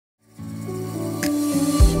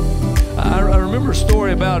remember a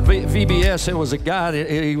story about VBS. It was a guy,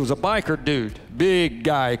 he was a biker dude, big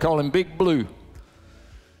guy. He called him Big Blue.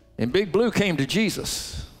 And Big Blue came to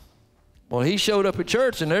Jesus. Well, he showed up at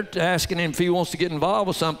church, and they're asking him if he wants to get involved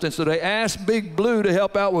with something. So they asked Big Blue to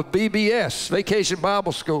help out with VBS, Vacation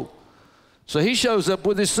Bible School. So he shows up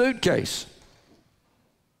with his suitcase.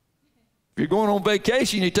 If you're going on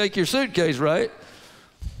vacation, you take your suitcase, right?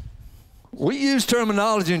 We use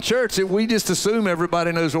terminology in church that we just assume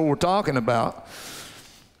everybody knows what we're talking about.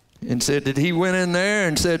 And said that he went in there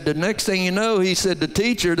and said, the next thing you know, he said the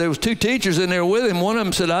teacher, there was two teachers in there with him. One of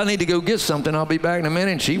them said, I need to go get something. I'll be back in a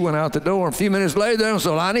minute. And she went out the door. And a few minutes later,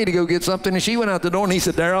 so I need to go get something. And she went out the door. And he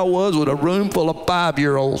said, there I was with a room full of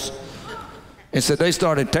 5-year-olds. And said they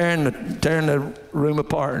started tearing the room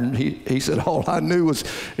apart. And he said, all I knew was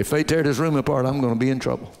if they tear this room apart, I'm going to be in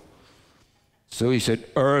trouble. So he said,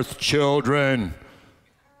 earth children.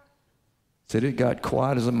 Said it got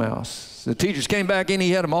quiet as a mouse. The teachers came back in.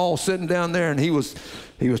 He had them all sitting down there, and he was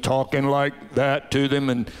talking like that to them.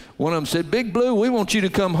 And one of them said, Big Blue, we want you to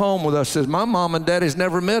come home with us. Says, my mom and daddy's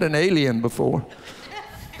never met an alien before.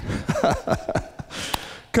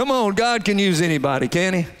 Come on, God can use anybody,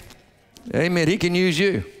 can he? Amen. He can use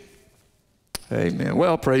you. Amen.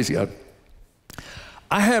 Well, praise God.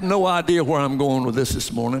 I have no idea where I'm going with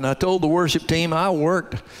this morning. I told the worship team I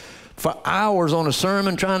worked for hours on a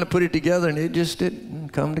sermon trying to put it together, and it just didn't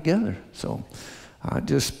come together. So I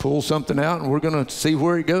just pulled something out, and we're going to see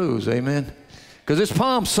where it goes. Amen. Because it's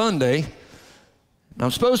Palm Sunday.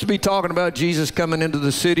 I'm supposed to be talking about Jesus coming into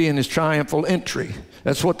the city and his triumphal entry.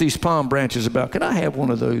 That's what these palm branches are about. Could I have one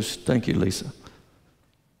of those? Thank you, Lisa.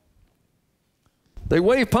 They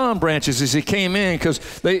waved palm branches as he came in because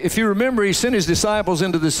if you remember, he sent his disciples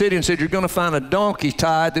into the city and said, you're going to find a donkey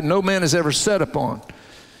tied that no man has ever sat upon.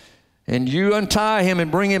 And you untie him and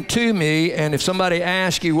bring him to me, and if somebody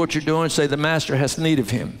asks you what you're doing, say the master has need of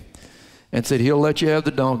him. And said he'll let you have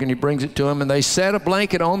the donkey, and he brings it to him, and they set a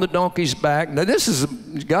blanket on the donkey's back. Now this is,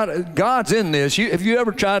 God's in this. Have you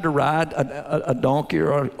ever tried to ride a donkey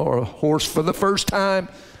or a horse for the first time?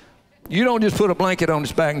 You don't just put a blanket on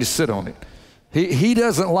his back and just sit on it. He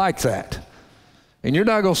doesn't like that. And you're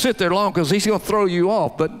not going to sit there long because he's going to throw you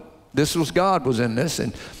off. But God was in this.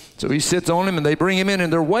 And so he sits on him, and they bring him in,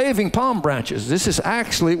 and they're waving palm branches. This is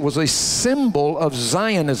actually was a symbol of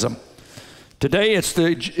Zionism. Today it's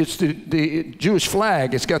the Jewish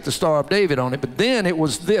flag. It's got the Star of David on it. But then it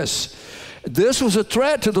was this. This was a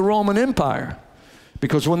threat to the Roman Empire.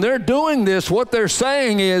 Because when they're doing this, what they're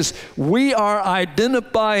saying is, we are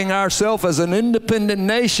identifying ourselves as an independent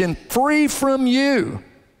nation free from you.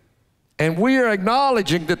 And we are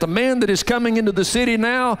acknowledging that the man that is coming into the city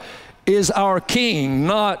now is our king,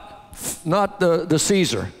 not the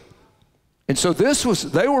Caesar. And so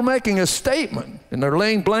they were making a statement, and they're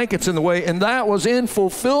laying blankets in the way, and that was in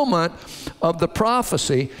fulfillment of the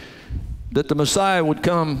prophecy that the Messiah would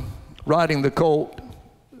come riding a colt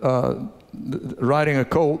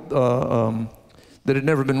that had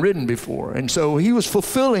never been ridden before. And so he was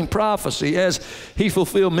fulfilling prophecy as he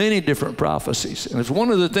fulfilled many different prophecies. And it's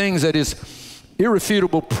one of the things that is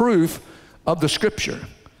irrefutable proof of the scripture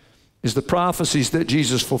is the prophecies that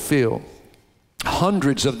Jesus fulfilled.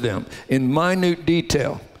 Hundreds of them in minute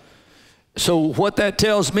detail. So what that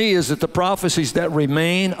tells me is that the prophecies that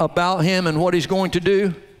remain about him and what he's going to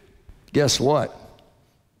do, guess what?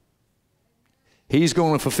 He's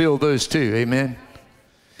going to fulfill those too, amen?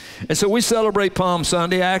 And so we celebrate Palm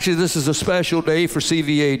Sunday. Actually, this is a special day for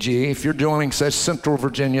CVAG. If you're joining us, Central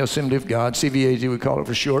Virginia Assembly of God, CVAG we call it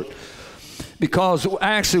for short. Because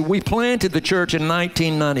actually we planted the church in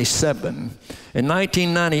 1997. In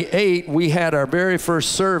 1998, we had our very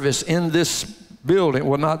first service in this building,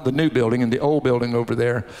 well, not the new building, in the old building over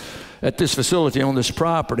there, at this facility on this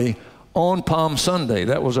property, on Palm Sunday.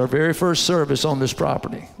 That was our very first service on this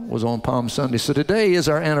property, was on Palm Sunday. So today is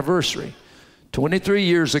our anniversary. 23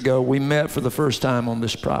 years ago, we met for the first time on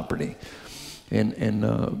this property.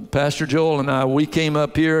 And Pastor Joel and I, we came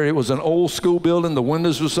up here. It was an old school building. The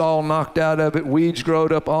windows was all knocked out of it. Weeds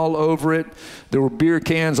growed up all over it. There were beer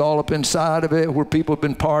cans all up inside of it where people had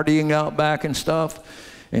been partying out back and stuff.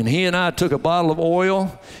 And he and I took a bottle of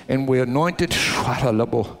oil, and we anointed the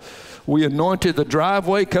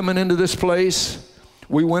driveway coming into this place.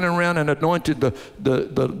 We went around and anointed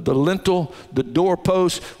the lintel, the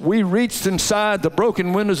doorpost. We reached inside the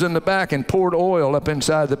broken windows in the back and poured oil up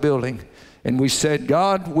inside the building. And we said,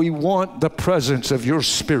 God, we want the presence of your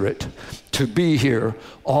Spirit to be here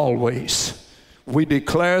always. We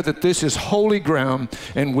declare that this is holy ground,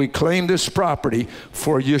 and we claim this property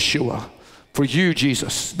for Yeshua. For you,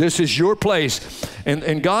 Jesus. This is your place.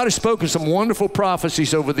 And God has spoken some wonderful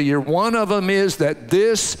prophecies over the year. One of them is that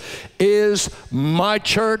this is my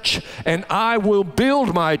church, and I will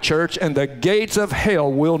build my church, and the gates of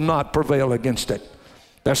hell will not prevail against it.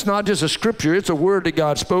 That's not just a scripture, it's a word that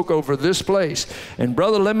God spoke over this place. And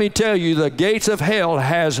brother, let me tell you, the gates of hell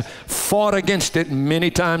has fought against it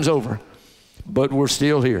many times over. But we're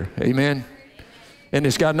still here. Amen. And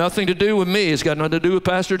it's got nothing to do with me. It's got nothing to do with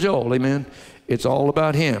Pastor Joel. Amen. It's all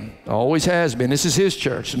about him. Always has been. This is his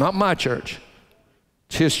church, not my church.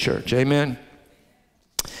 It's his church. Amen.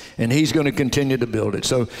 And he's going to continue to build it.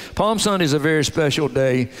 So Palm Sunday is a very special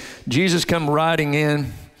day. Jesus come riding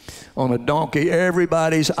in on a donkey.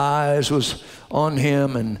 Everybody's eyes was on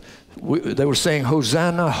him, and they were saying,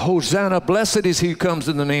 Hosanna, Hosanna, blessed is he who comes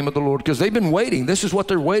in the name of the Lord, because they've been waiting. This is what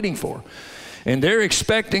they're waiting for. And they're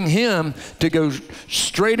expecting him to go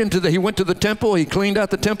straight into he went to the temple, he cleaned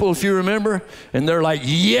out the temple, if you remember, and they're like,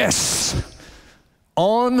 yes,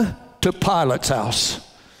 on to Pilate's house.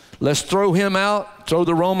 Let's throw him out, throw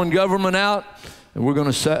the Roman government out, and we're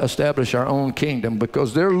going to establish our own kingdom,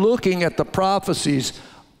 because they're looking at the prophecies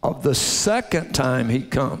of the second time he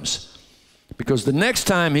comes. Because the next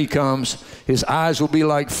time he comes, his eyes will be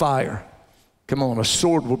like fire. Come on, a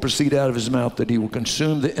sword will proceed out of his mouth that he will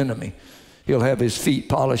consume the enemy. He'll have his feet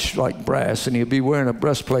polished like brass, and he'll be wearing a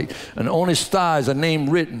breastplate, and on his thighs a name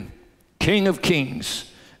written, King of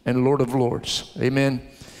Kings and Lord of Lords. Amen.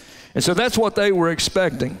 And so that's what they were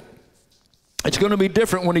expecting. It's going to be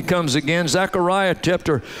different when he comes again. Zechariah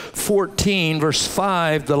chapter 14, verse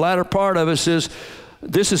 5, the latter part of it says,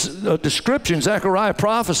 this is a description, Zechariah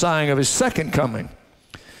prophesying of his second coming.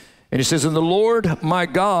 And he says, and the Lord my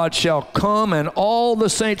God shall come, and all the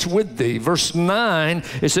saints with thee. Verse 9,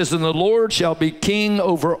 it says, and the Lord shall be king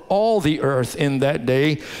over all the earth in that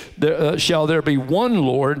day. Shall there be one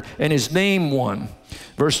Lord, and his name one.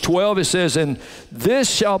 Verse 12, it says, and this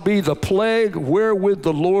shall be the plague wherewith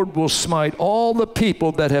the Lord will smite all the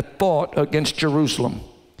people that have fought against Jerusalem.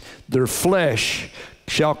 Their flesh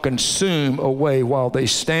shall consume away while they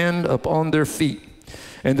stand upon their feet.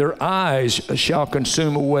 And their eyes shall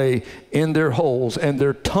consume away in their holes, and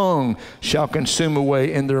their tongue shall consume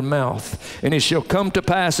away in their mouth. And it shall come to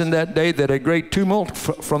pass in that day that a great tumult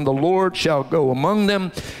from the Lord shall go among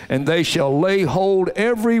them, and they shall lay hold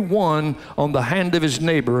every one on the hand of his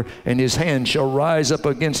neighbor, and his hand shall rise up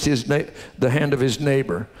against the hand of his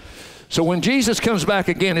neighbor. So when Jesus comes back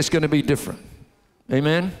again, it's going to be different.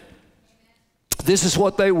 Amen? This is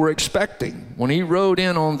what they were expecting when he rode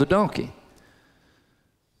in on the donkey.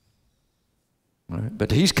 Right.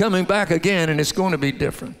 But he's coming back again, and it's going to be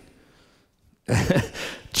different.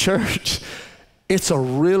 Church, it's a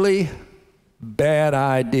really bad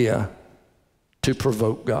idea to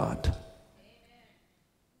provoke God.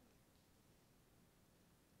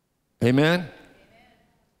 Amen? Amen?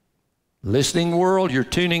 Listening world, you're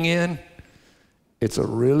tuning in. It's a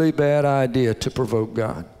really bad idea to provoke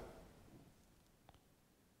God.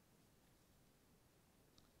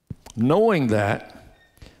 Knowing that,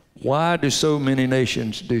 why do so many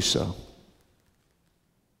nations do so?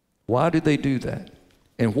 Why do they do that?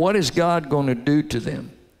 And what is God going to do to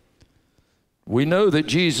them? We know that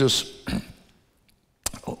Jesus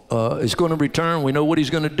is going to return. We know what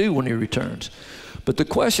he's going to do when he returns. But the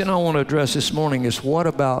question I want to address this morning is, what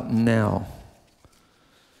about now?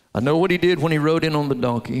 I know what he did when he rode in on the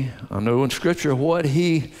donkey. I know in Scripture what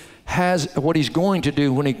he's going to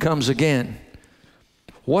do when he comes again.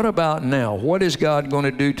 What about now? What is God going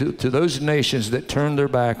to do to those nations that turn their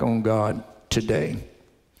back on God today?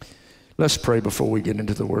 Let's pray before we get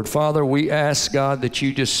into the Word. Father, we ask, God, that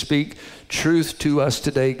you just speak truth to us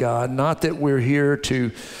today, God. Not that we're here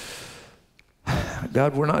to,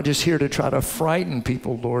 God, we're not just here to try to frighten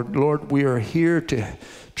people, Lord. Lord, we are here to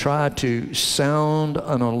try to sound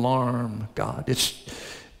an alarm, God.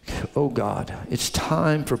 Oh God, it's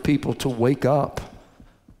time for people to wake up.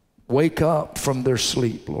 Wake up from their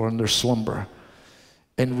sleep, Lord, and their slumber,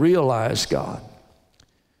 and realize, God,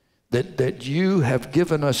 that you have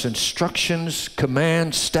given us instructions,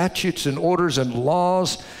 commands, statutes, and orders and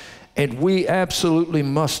laws, and we absolutely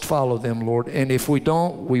must follow them, Lord. And if we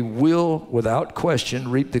don't, we will, without question,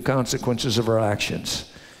 reap the consequences of our actions.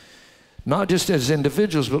 Not just as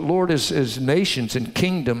individuals, but, Lord, as nations and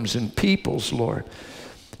kingdoms and peoples, Lord.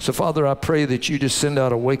 So, Father, I pray that you just send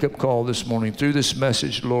out a wake-up call this morning through this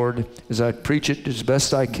message, Lord, as I preach it as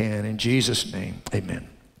best I can. In Jesus' name, amen.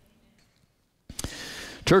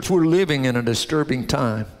 Church, we're living in a disturbing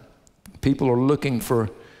time. People are looking for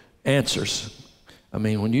answers. I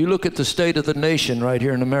mean, when you look at the state of the nation right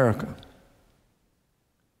here in America,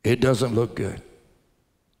 it doesn't look good.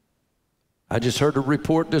 I just heard a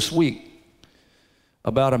report this week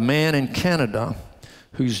about a man in Canada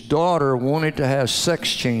whose daughter wanted to have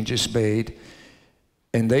sex changes made,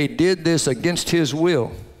 and they did this against his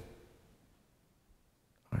will.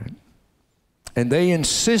 Right. And they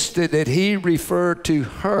insisted that he refer to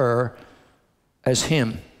her as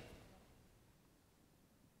him,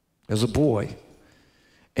 as a boy.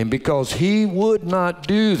 And because he would not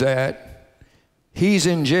do that, he's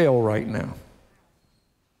in jail right now.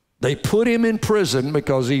 They put him in prison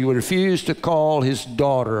because he refused to call his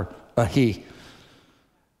daughter a he.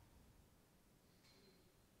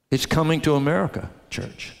 It's coming to America,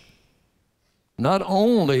 church. Not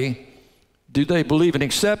only do they believe and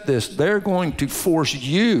accept this, they're going to force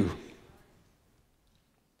you,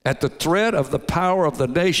 at the threat of the power of the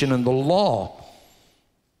nation and the law,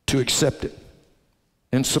 to accept it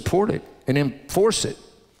and support it and enforce it.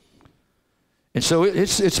 And so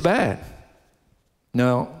it's bad.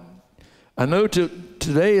 Now, I know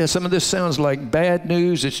today some of this sounds like bad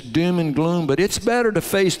news, it's doom and gloom, but it's better to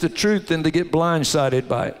face the truth than to get blindsided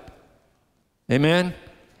by it. Amen?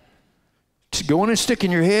 Going and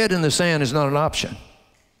sticking your head in the sand is not an option.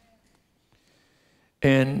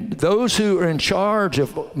 And those who are in charge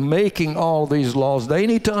of making all these laws, they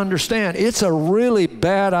need to understand it's a really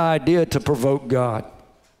bad idea to provoke God.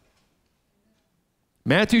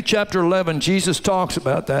 Matthew chapter 11, Jesus talks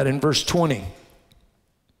about that in verse 20.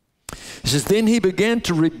 He says, then he began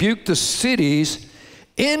to rebuke the cities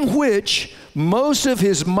in which most of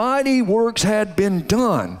his mighty works had been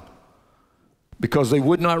done, because they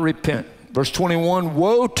would not repent. Verse 21,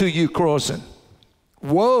 woe to you, Chorazin!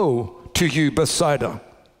 Woe to you, Bethsaida!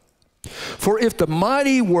 For if the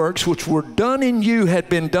mighty works which were done in you had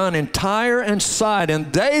been done in Tyre and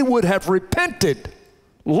Sidon, they would have repented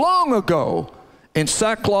long ago in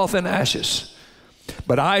sackcloth and ashes.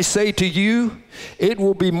 But I say to you, it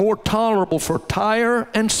will be more tolerable for Tyre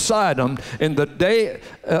and Sidon in the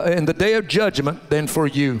day of judgment than for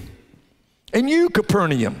you. And you,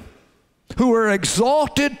 Capernaum, who are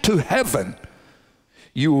exalted to heaven,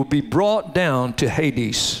 you will be brought down to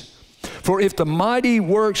Hades. For if the mighty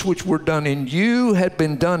works which were done in you had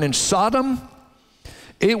been done in Sodom,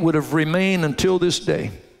 it would have remained until this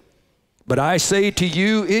day. But I say to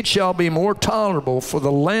you, it shall be more tolerable for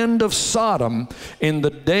the land of Sodom in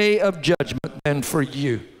the day of judgment than for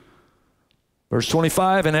you. Verse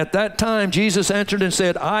 25, and at that time Jesus answered and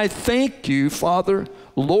said, I thank you, Father,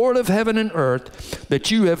 Lord of heaven and earth,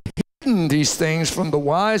 that you have hidden these things from the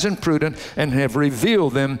wise and prudent and have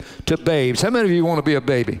revealed them to babes. How many of you want to be a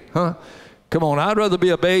baby? Huh? Come on, I'd rather be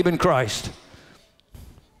a babe in Christ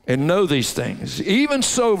and know these things. Even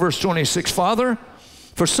so, verse 26, Father,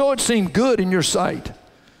 for so it seemed good in your sight.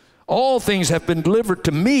 All things have been delivered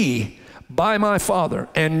to me by my Father,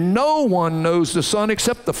 and no one knows the Son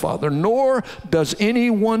except the Father, nor does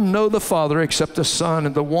anyone know the Father except the Son,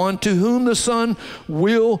 and the one to whom the Son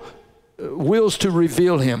wills to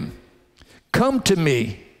reveal him. Come to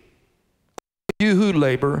me, you who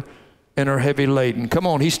labor and are heavy laden. Come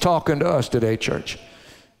on, he's talking to us today, church.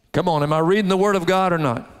 Come on, am I reading the Word of God or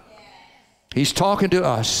not? He's talking to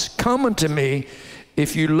us. Come unto me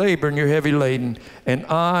if you labor and you're heavy laden, and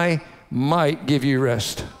I might give you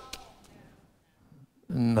rest.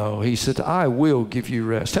 No, he said, I will give you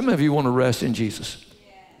rest. How many of you want to rest in Jesus?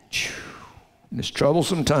 Yeah. In this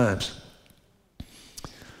troublesome times.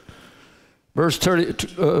 Verse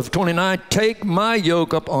 29, take my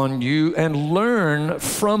yoke up on you and learn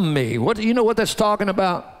from me. You know what that's talking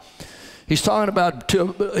about? He's talking about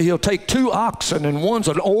he'll take two oxen, and one's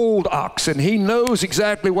an old oxen. He knows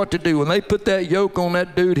exactly what to do. When they put that yoke on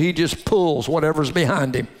that dude, he just pulls whatever's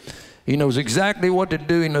behind him. He knows exactly what to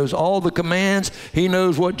do. He knows all the commands. He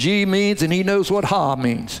knows what G means, and he knows what Ha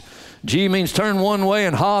means. G means turn one way,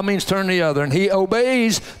 and Ha means turn the other. And he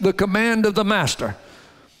obeys the command of the master.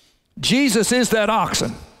 Jesus is that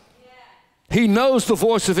oxen. He knows the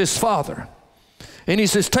voice of his Father. And he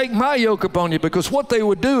says, take my yoke upon you, because what they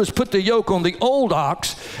would do is put the yoke on the old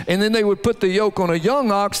ox, and then they would put the yoke on a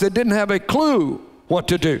young ox that didn't have a clue what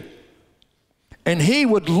to do. And he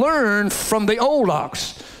would learn from the old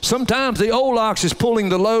ox. Sometimes the old ox is pulling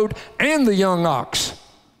the load and the young ox.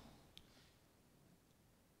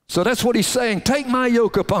 So that's what he's saying. Take my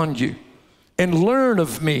yoke upon you and learn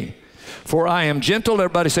of me. For I am gentle.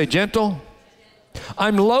 Everybody say gentle.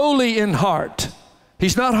 I'm lowly in heart.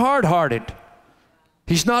 He's not hard-hearted.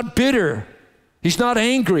 He's not bitter. He's not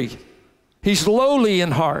angry. He's lowly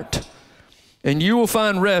in heart. And you will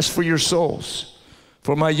find rest for your souls.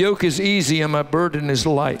 For my yoke is easy and my burden is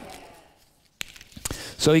light.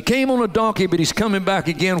 So he came on a donkey, but he's coming back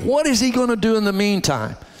again. What is he going to do in the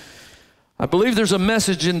meantime? I believe there's a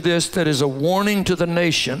message in this that is a warning to the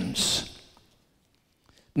nations.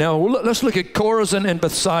 Now, let's look at Chorazin and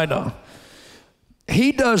Bethsaida.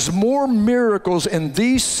 He does more miracles in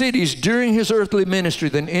these cities during his earthly ministry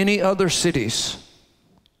than any other cities.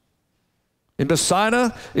 In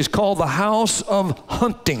Bethsaida is called the house of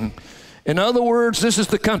hunting. In other words, this is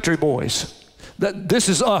the country boys. This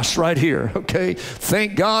is us right here, okay?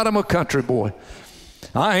 Thank God I'm a country boy.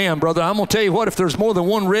 I am, brother. I'm going to tell you what, if there's more than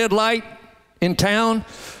one red light in town,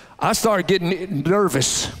 I start getting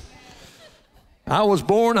nervous.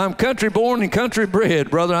 I'm country born and country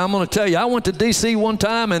bred, brother. I'm going to tell you, I went to D.C. one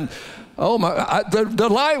time and the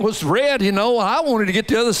light was red, you know. I wanted to get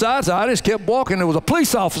to the other side, so I just kept walking. There was a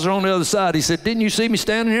police officer on the other side. He said, "Didn't you see me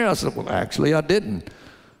standing here?" I said, "Well, actually, I didn't."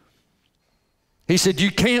 He said,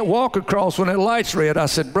 "You can't walk across when that light's red." I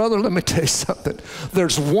said, "Brother, let me tell you something.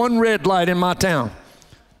 There's one red light in my town.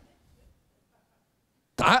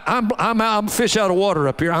 I'm a fish out of water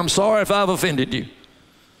up here. I'm sorry if I've offended you.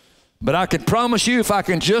 But I can promise you, if I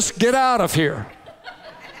can just get out of here,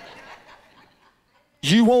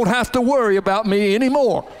 you won't have to worry about me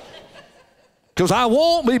anymore. Because I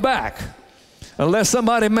won't be back unless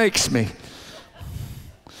somebody makes me."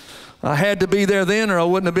 I had to be there then or I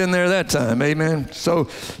wouldn't have been there that time. Amen. So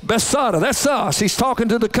Bethsaida, that's us. He's talking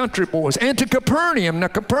to the country boys. And to Capernaum. Now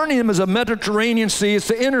Capernaum is a Mediterranean Sea. It's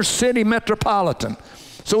the inner city metropolitan.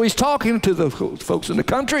 So he's talking to the folks in the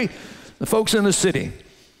country, the folks in the city.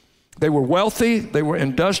 They were wealthy, they were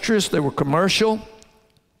industrious, they were commercial.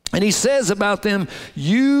 And he says about them,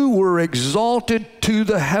 "You were exalted to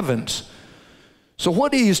the heavens." So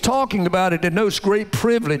what he is talking about, it denotes great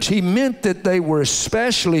privilege. He meant that they were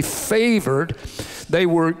especially favored. They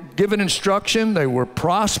were given instruction, they were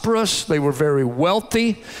prosperous, they were very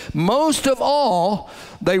wealthy. Most of all,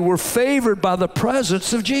 they were favored by the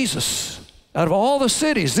presence of Jesus. Out of all the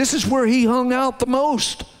cities, this is where he hung out the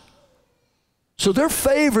most. So they're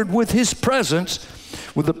favored with his presence,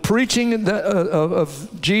 with the preaching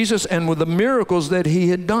of Jesus and with the miracles that he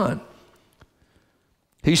had done.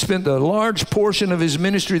 He spent a large portion of his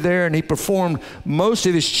ministry there, and he performed most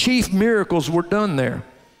of his chief miracles were done there.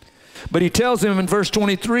 But he tells them in verse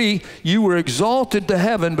 23, "You were exalted to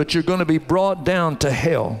heaven, but you're going to be brought down to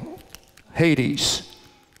hell," Hades.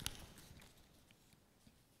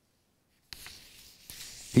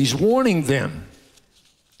 He's warning them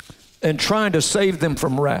and trying to save them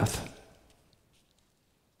from wrath.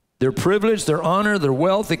 Their privilege, their honor, their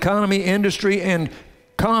wealth, economy, industry, and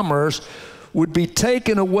commerce would be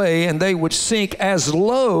taken away, and they would sink as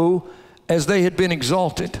low as they had been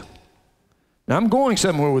exalted. Now, I'm going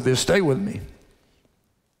somewhere with this. Stay with me.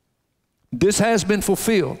 This has been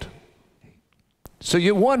fulfilled. So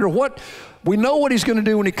you wonder we know what he's going to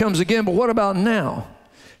do when he comes again, but what about now?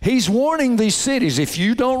 He's warning these cities, if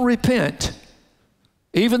you don't repent,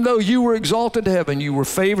 even though you were exalted to heaven, you were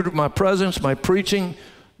favored with my presence, my preaching,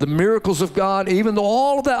 the miracles of God, even though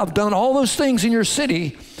all of that, I've done all those things in your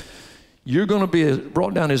city, you're going to be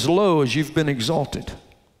brought down as low as you've been exalted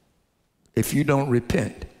if you don't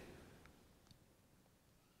repent.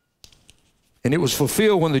 And it was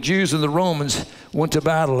fulfilled when the Jews and the Romans went to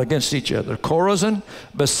battle against each other. Chorazin,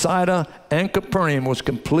 Bethsaida, and Capernaum was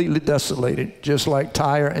completely desolated, just like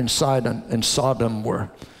Tyre and Sidon and Sodom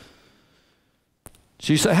were.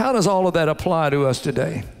 So you say, how does all of that apply to us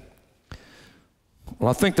today?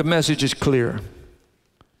 Well, I think the message is clear.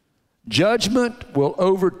 Judgment will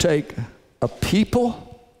overtake a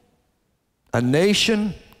people, a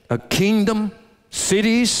nation, a kingdom,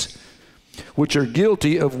 cities, which are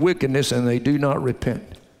guilty of wickedness and they do not repent.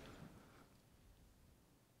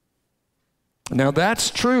 Now that's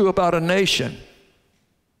true about a nation.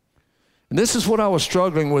 And this is what I was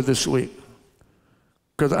struggling with this week.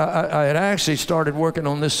 Because I had actually started working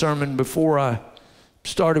on this sermon before I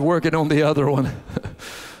started working on the other one.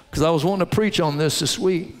 Because I was wanting to preach on this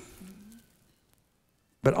week.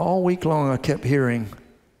 But all week long I kept hearing,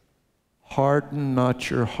 harden not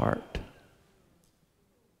your heart.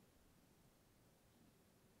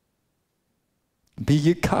 Be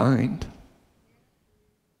ye kind,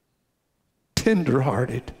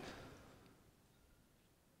 tender-hearted,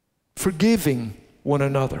 forgiving one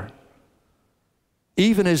another,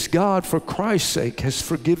 even as God, for Christ's sake, has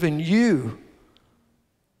forgiven you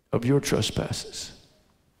of your trespasses.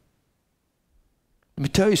 Let me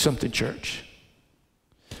tell you something, church.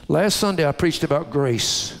 Last Sunday I preached about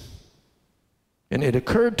grace, and it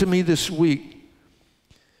occurred to me this week,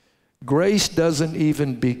 grace doesn't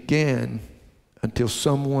even begin until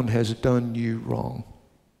someone has done you wrong.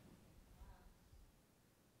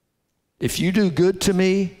 If you do good to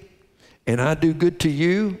me and I do good to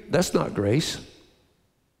you, that's not grace.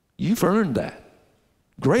 You've earned that.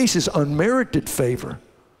 Grace is unmerited favor.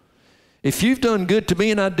 If you've done good to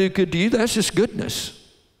me and I do good to you, that's just goodness.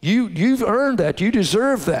 You've earned that. You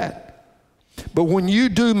deserve that. But when you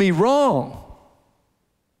do me wrong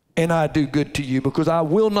and I do good to you, because I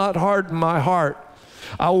will not harden my heart,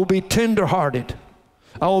 I will be tenderhearted.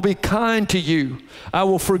 I will be kind to you. I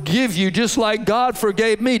will forgive you just like God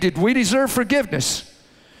forgave me. Did we deserve forgiveness?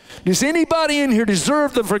 Does anybody in here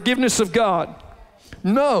deserve the forgiveness of God?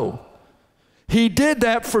 No. He did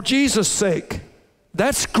that for Jesus' sake.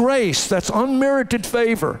 That's grace. That's unmerited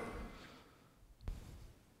favor.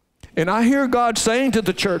 And I hear God saying to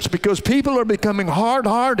the church, because people are becoming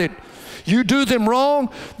hard-hearted, you do them wrong,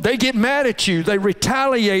 they get mad at you, they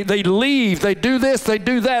retaliate, they leave, they do this, they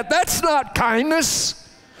do that. That's not kindness.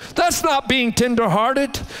 That's not being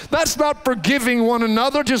tender-hearted. That's not forgiving one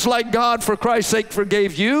another just like God for Christ's sake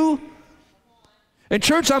forgave you. And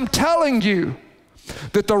church, I'm telling you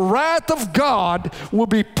that the wrath of God will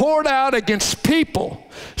be poured out against people,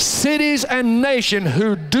 cities, and nations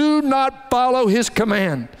who do not follow His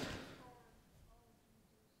command.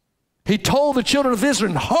 He told the children of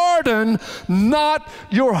Israel, harden not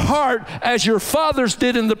your heart as your fathers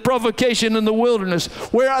did in the provocation in the wilderness,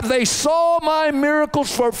 where they saw my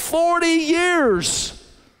miracles for 40 years.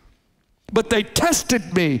 But they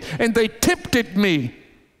tested me and they tempted me.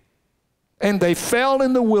 And they fell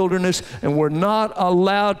in the wilderness and were not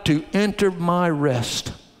allowed to enter my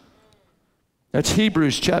rest. That's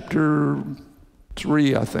Hebrews chapter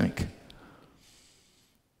 3, I think.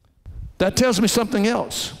 That tells me something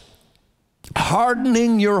else.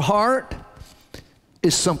 Hardening your heart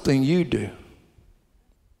is something you do.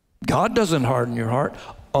 God doesn't harden your heart.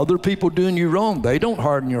 Other people doing you wrong, they don't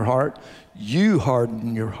harden your heart. You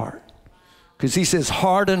harden your heart. Because He says,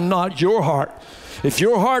 harden not your heart. If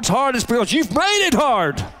your heart's hard, it's because you've made it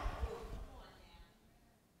hard.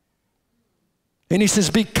 And He says,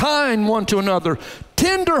 be kind one to another,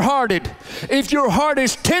 tender-hearted. If your heart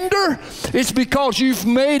is tender, it's because you've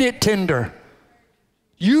made it tender.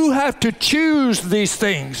 You have to choose these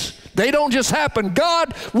things. They don't just happen.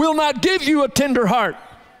 God will not give you a tender heart.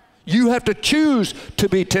 You have to choose to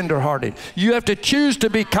be tender-hearted. You have to choose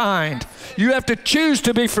to be kind. You have to choose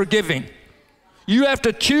to be forgiving. You have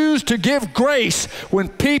to choose to give grace when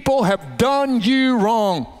people have done you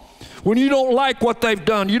wrong. When you don't like what they've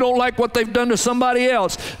done, you don't like what they've done to somebody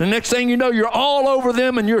else. The next thing you know, you're all over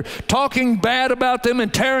them and you're talking bad about them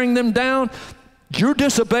and tearing them down. You're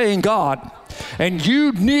disobeying God. And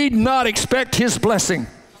you need not expect His blessing,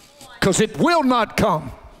 because it will not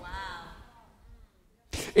come.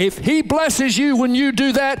 If He blesses you when you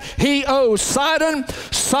do that, He owes Sodom,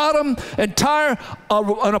 and Tyre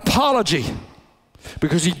an apology,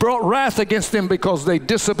 because He brought wrath against them because they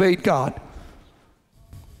disobeyed God.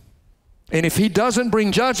 And if He doesn't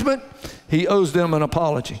bring judgment, He owes them an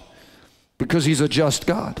apology, because He's a just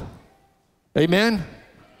God. Amen?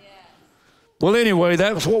 Well, anyway,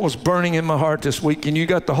 that was what was burning in my heart this week. And you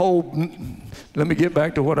got the whole, let me get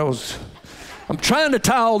back to what I'm trying to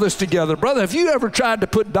tie all this together. Brother, have you ever tried to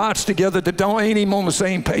put dots together that ain't even on the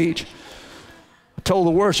same page? I told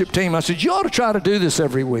the worship team, I said, you ought to try to do this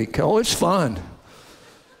every week. Oh, it's fun.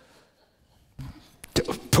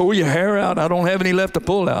 Pull your hair out. I don't have any left to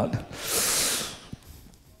pull out.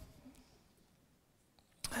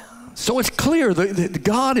 So it's clear that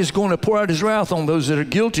God is going to pour out His wrath on those that are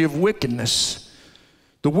guilty of wickedness.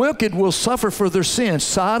 The wicked will suffer for their sins.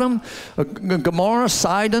 Sodom, Gomorrah,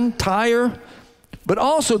 Sidon, Tyre. But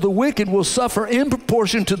also the wicked will suffer in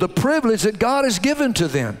proportion to the privilege that God has given to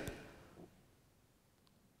them.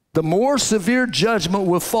 The more severe judgment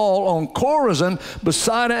will fall on Chorazin,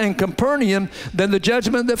 Bethsaida, and Capernaum than the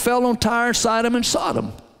judgment that fell on Tyre, Sidon, and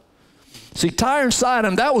Sodom. See, Tyre and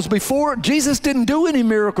Sidon, that was before. Jesus didn't do any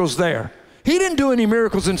miracles there. He didn't do any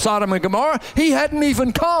miracles in Sodom and Gomorrah. He hadn't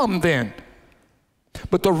even come then.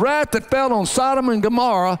 But the wrath that fell on Sodom and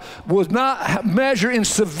Gomorrah was not measured in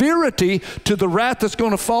severity to the wrath that's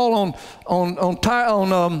going to fall on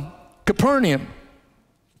Capernaum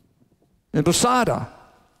and Bethsaida.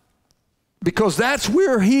 Because that's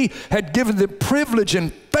where He had given them privilege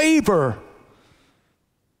and favor.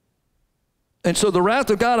 And so the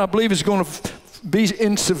wrath of God, I believe, is going to be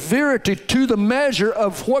in severity to the measure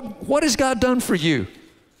of what has God done for you?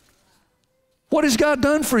 What has God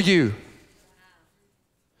done for you?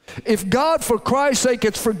 If God, for Christ's sake,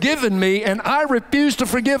 has forgiven me and I refuse to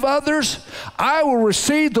forgive others, I will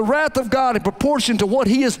receive the wrath of God in proportion to what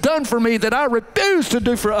He has done for me that I refuse to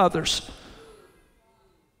do for others.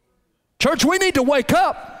 Church, we need to wake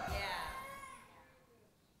up.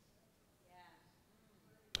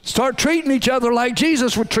 Start treating each other like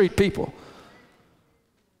Jesus would treat people.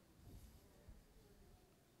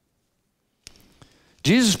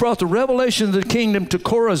 Jesus brought the revelation of the kingdom to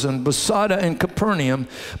Chorazin, Bethsaida, and Capernaum.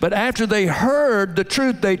 But after they heard the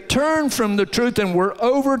truth, they turned from the truth and were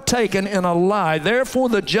overtaken in a lie. Therefore,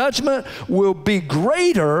 the judgment will be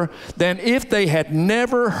greater than if they had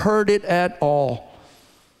never heard it at all.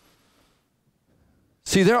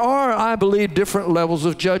 See, there are, I believe, different levels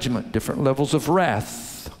of judgment, different levels of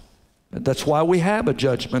wrath. That's why we have a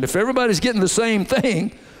judgment. If everybody's getting the same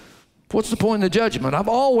thing, what's the point of the judgment? I've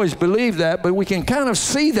always believed that, but we can kind of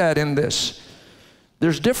see that in this.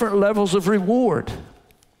 There's different levels of reward.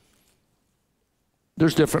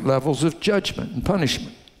 There's different levels of judgment and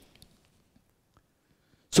punishment.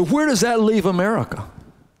 So where does that leave America?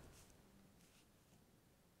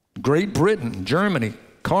 Great Britain, Germany,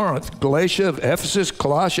 Corinth, Galatia, Ephesus,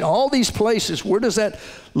 Colossae, all these places, where does that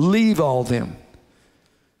leave all them?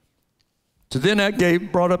 So then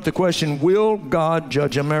that brought up the question, will God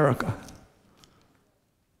judge America?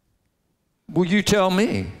 Will you tell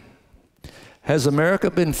me, has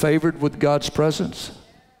America been favored with God's presence?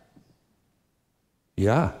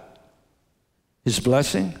 Yeah. His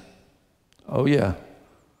blessing? Oh yeah.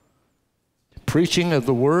 Preaching of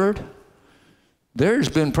the word? There's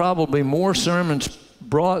been probably more sermons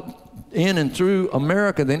brought in and through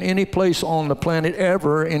America than any place on the planet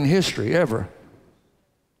ever in history, ever.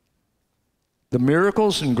 The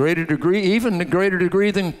miracles in greater degree, even a greater degree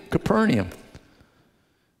than Capernaum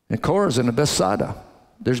and Chorazin and Bethsaida.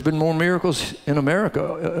 There's been more miracles in America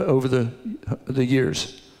over the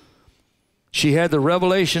years. She had the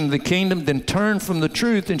revelation of the kingdom, then turned from the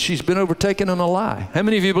truth, and she's been overtaken in a lie. How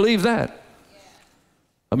many of you believe that? Yeah.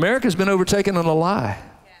 America's been overtaken in a lie.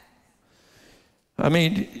 Yeah. I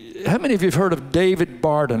mean, how many of you have heard of David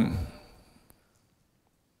Barden?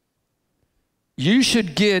 You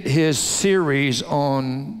should get his series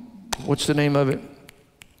on, what's the name of it?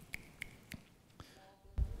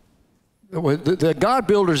 The God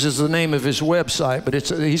Builders is the name of his website, but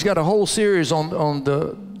he's got a whole series on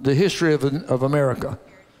the history of America.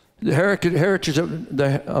 The heritage of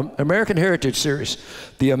the American Heritage Series.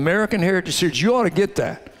 The American Heritage Series, you ought to get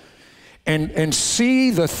that. And see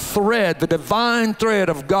the thread, the divine thread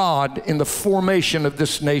of God in the formation of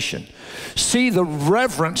this nation. See the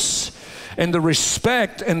reverence and the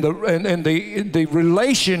respect and the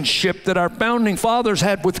relationship that our founding fathers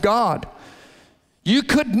had with God. You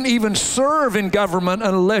couldn't even serve in government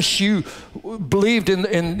unless you believed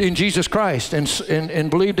in Jesus Christ and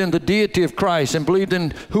believed in the deity of Christ and believed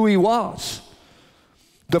in who he was.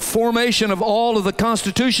 The formation of all of the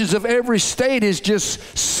constitutions of every state is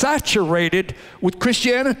just saturated with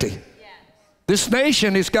Christianity. Yes. This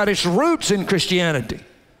nation has got its roots in Christianity.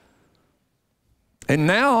 And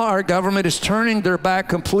now our government is turning their back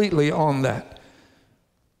completely on that.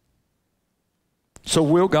 So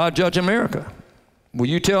will God judge America? Will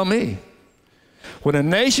you tell me? When a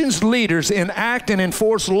nation's leaders enact and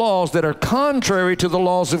enforce laws that are contrary to the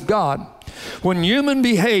laws of God, when human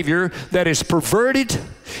behavior that is perverted,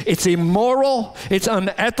 it's immoral, it's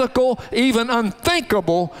unethical, even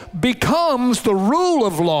unthinkable, becomes the rule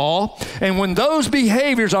of law, and when those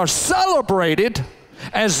behaviors are celebrated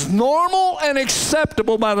as normal and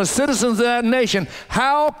acceptable by the citizens of that nation,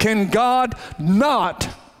 how can God not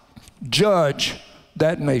judge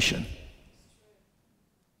that nation?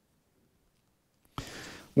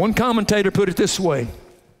 One commentator put it this way: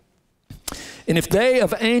 and if they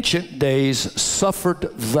of ancient days suffered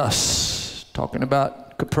thus, talking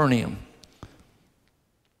about Capernaum,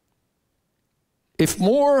 if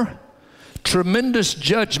more tremendous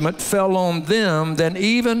judgment fell on them than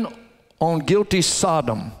even on guilty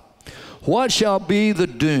Sodom, what shall be the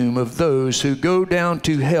doom of those who go down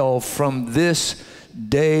to hell from this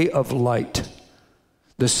day of light?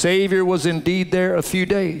 The Savior was indeed there a few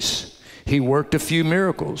days. He worked a few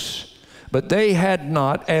miracles, but they had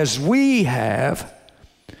not, as we have,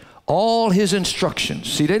 all his instructions.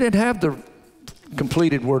 See, they didn't have the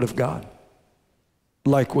completed Word of God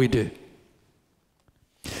like we do.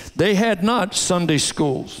 They had not Sunday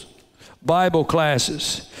schools, Bible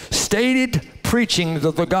classes, stated preaching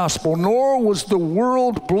of the gospel, nor was the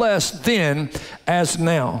world blessed then as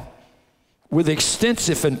now with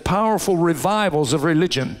extensive and powerful revivals of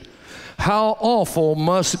religion. How awful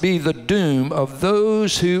must be the doom of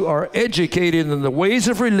those who are educated in the ways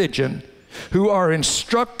of religion, who are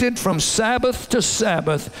instructed from Sabbath to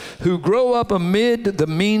Sabbath, who grow up amid the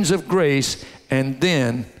means of grace and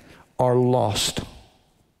then are lost.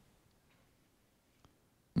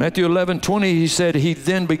 Matthew 11:20, he said, he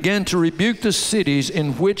then began to rebuke the cities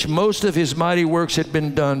in which most of his mighty works had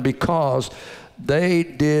been done, because they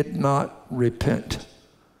did not repent.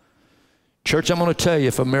 Church, I'm going to tell you,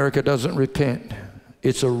 if America doesn't repent,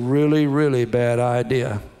 it's a really, really bad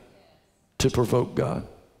idea to provoke God.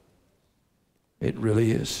 It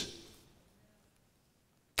really is.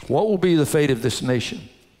 What will be the fate of this nation?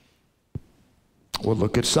 Well,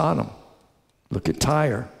 look at Sodom. Look at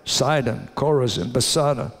Tyre, Sidon, Chorazin,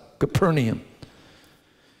 Bethsaida, Capernaum.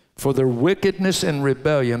 For their wickedness and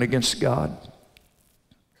rebellion against God.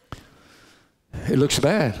 It looks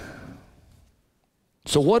bad.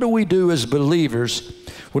 So what do we do as believers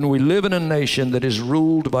when we live in a nation that is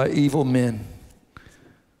ruled by evil men?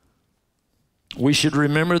 We should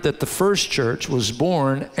remember that the first church was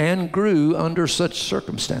born and grew under such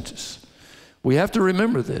circumstances. We have to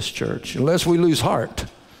remember this, church, unless we lose heart.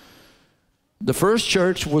 The first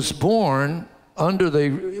church was born under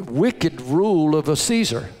the wicked rule of a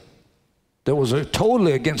Caesar that was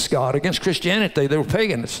totally against God, against Christianity. They were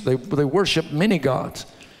pagans. They worshiped many gods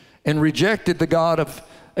and rejected the God of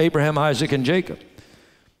Abraham, Isaac, and Jacob.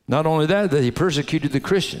 Not only that, they persecuted the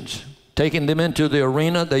Christians, taking them into the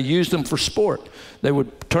arena. They used them for sport. They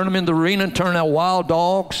would turn them in the arena and turn out wild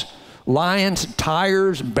dogs, lions,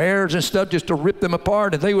 tigers, bears, and stuff just to rip them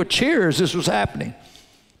apart. And they would cheer as this was happening.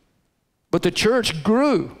 But the church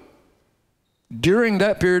grew during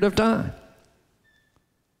that period of time.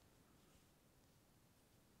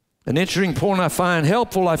 An interesting point I find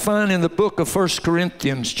helpful, I find in the book of 1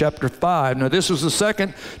 Corinthians chapter 5. Now this was the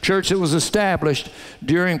second church that was established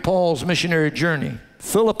during Paul's missionary journey.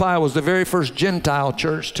 Philippi was the very first Gentile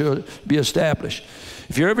church to be established.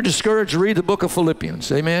 If you're ever discouraged, read the book of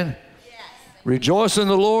Philippians. Amen? Yes. Rejoice in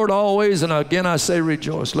the Lord always, and again I say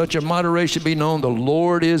rejoice. Let your moderation be known. The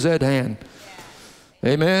Lord is at hand.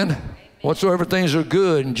 Yes. Amen? Whatsoever things are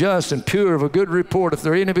good and just and pure, of a good report, if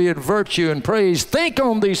there any be virtue and praise, think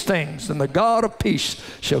on these things, and the God of peace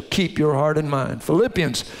shall keep your heart and mind.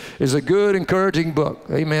 Philippians is a good, encouraging book.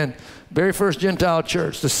 Amen. Very first Gentile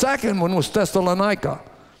church. The second one was Thessalonica.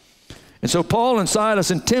 And so Paul and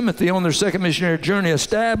Silas and Timothy on their second missionary journey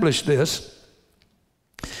established this.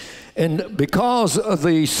 And because of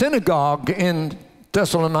the synagogue in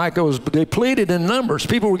Thessalonica was depleted in numbers,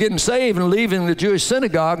 people were getting saved and leaving the Jewish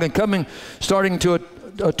synagogue and starting to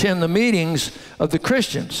attend the meetings of the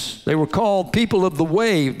Christians. They were called people of the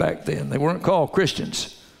way back then. They weren't called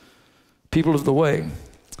Christians. People of the way.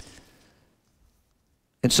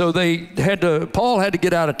 And so Paul had to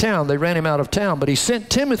get out of town. They ran him out of town, but he sent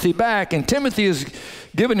Timothy back, and Timothy has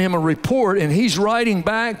given him a report, and he's writing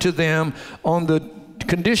back to them on the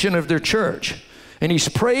condition of their church. And he's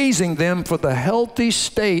praising them for the healthy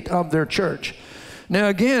state of their church. Now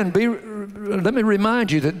again, let me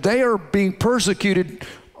remind you that they are being persecuted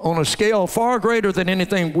on a scale far greater than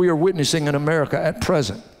anything we are witnessing in America at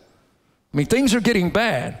present. I mean, things are getting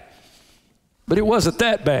bad, but it wasn't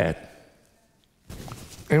that bad.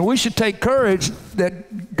 And we should take courage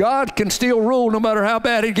that God can still rule no matter how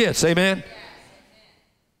bad it gets. Amen?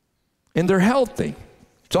 And they're healthy.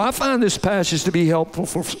 So I find this passage to be helpful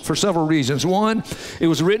for several reasons. One, it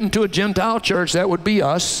was written to a Gentile church, that would be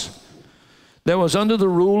us, that was under the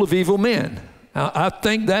rule of evil men. Now, I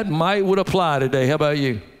think that would apply today. How about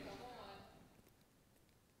you?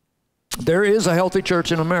 There is a healthy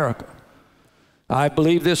church in America. I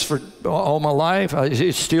believe this for all my life.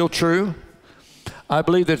 It's still true. I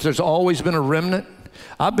believe that there's always been a remnant.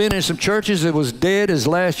 I've been in some churches that was dead as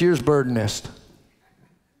last year's bird nest.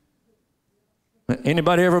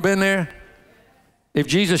 Anybody ever been there? If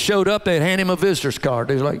Jesus showed up, they'd hand him a visitor's card.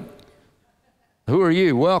 They're like, who are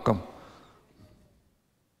you? Welcome.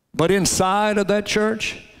 But inside of that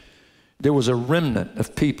church, there was a remnant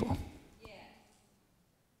of people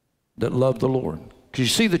that loved the Lord. Because you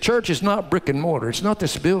see, the church is not brick and mortar. It's not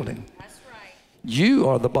this building. That's right. You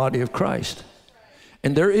are the body of Christ.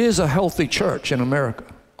 And there is a healthy church in America.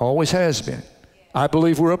 Always has been. I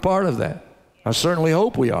believe we're a part of that. I certainly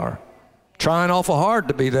hope we are. Trying awful hard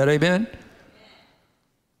to be that, amen?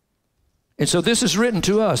 And so this is written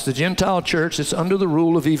to us, the Gentile church that's under the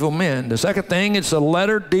rule of evil men. The second thing, it's a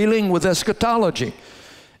letter dealing with eschatology.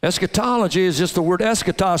 Eschatology is just the word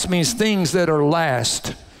eschatos, means things that are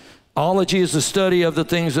last. Ology is the study of the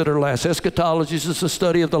things that are last. Eschatology is the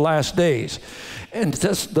study of the last days. And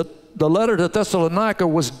the letter to Thessalonica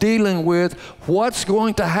was dealing with what's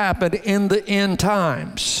going to happen in the end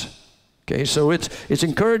times. Okay, so it's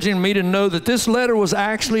encouraging me to know that this letter was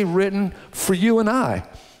actually written for you and I.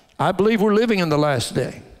 I believe we're living in the last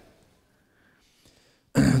day.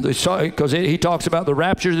 Because he talks about the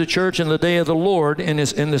rapture of the church and the day of the Lord in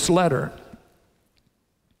this letter.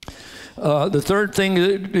 The third thing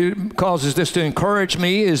that causes this to encourage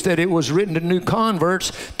me is that it was written to new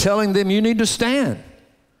converts, telling them you need to stand.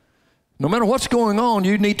 No matter what's going on,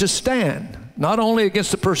 you need to stand. Not only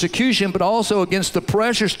against the persecution, but also against the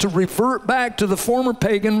pressures to revert back to the former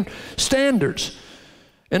pagan standards.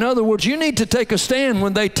 In other words, you need to take a stand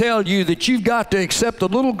when they tell you that you've got to accept a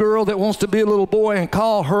little girl that wants to be a little boy and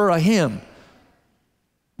call her a him.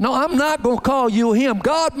 No, I'm not going to call you a him.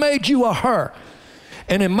 God made you a her.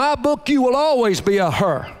 And in my book, you will always be a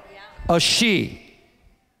her, a she.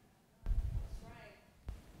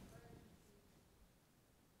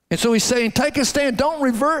 And so he's saying, take a stand. Don't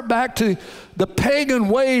revert back to the pagan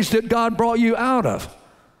ways that God brought you out of.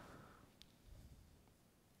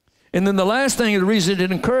 And then the last thing, the reason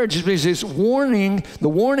it encourages me is this warning. The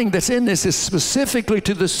warning that's in this is specifically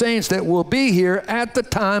to the saints that will be here at the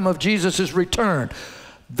time of Jesus' return.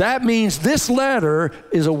 That means this letter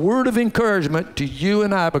is a word of encouragement to you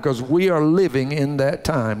and I, because we are living in that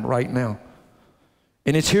time right now.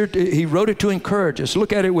 And it's here, he wrote it to encourage us.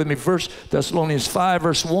 Look at it with me, 1 Thessalonians 5,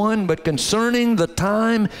 verse 1. But concerning the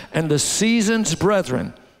time and the seasons,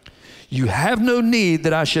 brethren, you have no need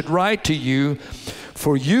that I should write to you,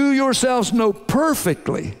 for you yourselves know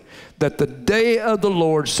perfectly that the day of the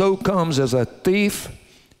Lord so comes as a thief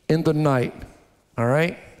in the night. All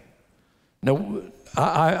right? Now,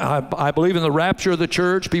 I believe in the rapture of the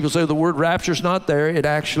church. People say the word rapture is not there. It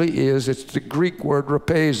actually is. It's the Greek word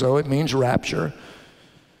rapazo. It means rapture.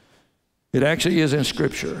 It actually is in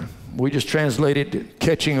Scripture. We just translated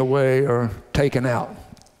catching away or taken out.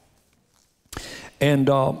 And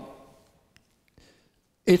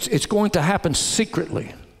it's going to happen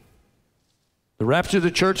secretly. The rapture of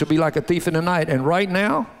the church will be like a thief in the night. And right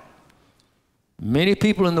now, many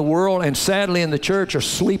people in the world, and sadly in the church, are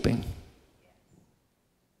sleeping.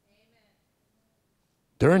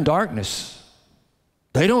 They're in darkness.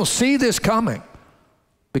 They don't see this coming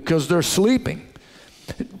because they're sleeping.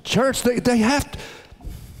 Church, they have to.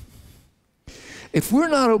 If we're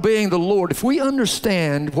not obeying the Lord, if we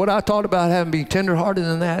understand what I taught about having been tenderhearted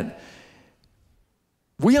in that,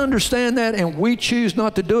 we understand that and we choose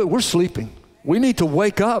not to do it, we're sleeping. We need to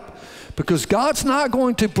wake up, because God's not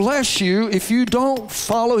going to bless you if you don't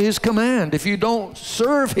follow His command, if you don't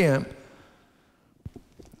serve Him.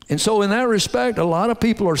 And so in that respect, a lot of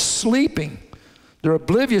people are sleeping. They're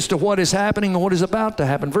oblivious to what is happening and what is about to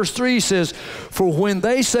happen. Verse 3 says, for when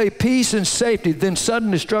they say peace and safety, then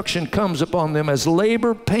sudden destruction comes upon them as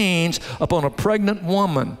labor pains upon a pregnant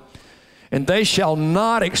woman, and they shall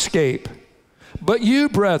not escape. But you,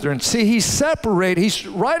 brethren, see, he's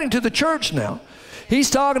writing to the church now.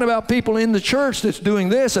 He's talking about people in the church that's doing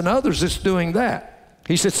this and others that's doing that.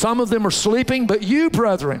 He said some of them are sleeping, but you,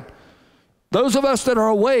 brethren, those of us that are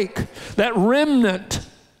awake, that remnant,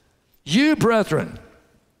 you, brethren,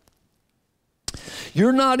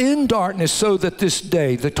 you're not in darkness so that this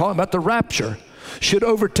day, they're talking about the rapture, should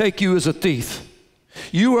overtake you as a thief.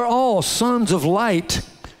 You are all sons of light.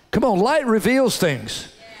 Come on, light reveals things.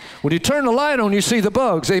 When you turn the light on, you see the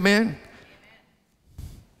bugs, amen?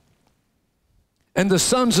 And the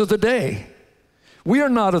sons of the day. We are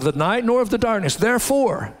not of the night nor of the darkness.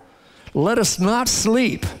 Therefore, let us not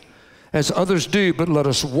sleep as others do, but let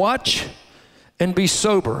us watch and be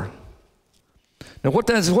sober. Now, what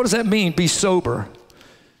does that mean, be sober?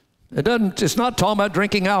 It's not talking about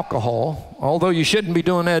drinking alcohol, although you shouldn't be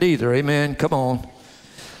doing that either, amen? Come on.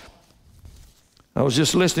 I was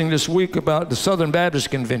just listening this week about the Southern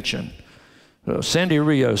Baptist Convention, Sandy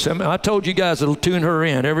Rios. I told you guys to tune her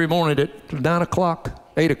in every morning at 9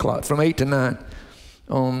 o'clock, 8 o'clock, from 8 to 9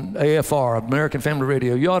 on AFR, American Family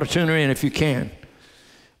Radio. You ought to tune her in if you can.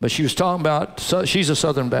 But she was talking about, she's a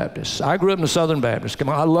Southern Baptist. I grew up in the Southern Baptist. Come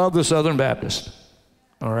on, I love the Southern Baptist.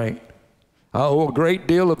 All right. I owe a great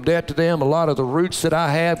deal of debt to them. A lot of the roots that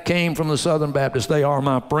I have came from the Southern Baptist. They are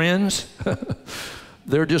my friends.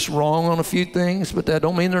 They're just wrong on a few things, but that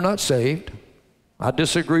don't mean they're not saved. I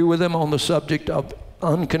disagree with them on the subject of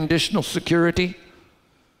unconditional security.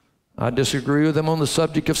 I disagree with them on the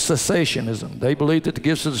subject of cessationism. They believe that the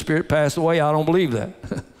gifts of the Spirit passed away. I don't believe that.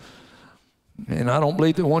 And I don't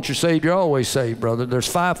believe that once you're saved, you're always saved, brother. There's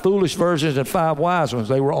 5 foolish virgins and 5 wise ones.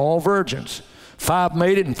 They were all virgins. 5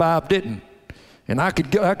 made it and 5 didn't. And I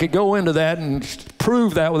could go into that and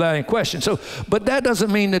prove that without any question. But that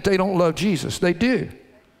doesn't mean that they don't love Jesus. They do.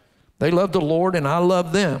 They love the Lord, and I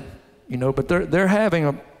love them. You know, but they're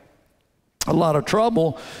having a lot of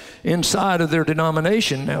trouble inside of their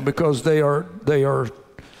denomination now, because they are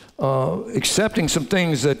accepting some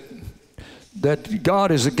things that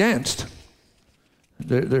God is against.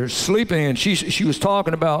 They're sleeping, and she was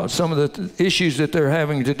talking about some of the issues that they're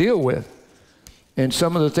having to deal with, and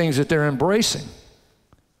some of the things that they're embracing.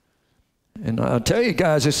 And I'll tell you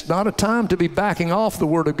guys, it's not a time to be backing off the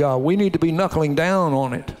Word of God. We need to be knuckling down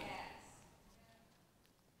on it.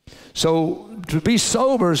 So to be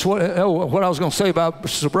sober is what I was going to say about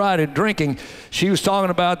sobriety and drinking. She was talking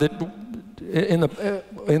about that in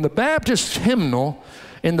the Baptist hymnal,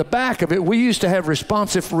 in the back of it, we used to have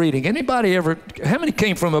responsive reading. Anybody ever, how many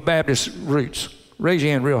came from a Baptist roots? Raise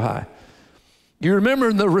your hand real high. You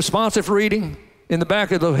remember the responsive reading in the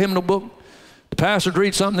back of the hymnal book? The pastor would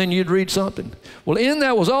read something, then you'd read something. Well, in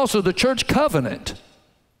that was also the church covenant.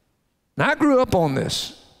 Now, I grew up on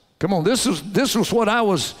this. Come on, this was what I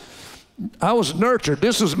was nurtured.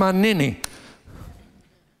 This was my ninny.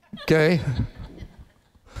 Okay?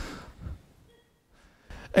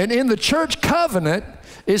 And in the church covenant,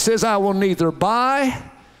 it says, I will neither buy,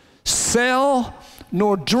 sell,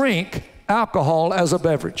 nor drink alcohol as a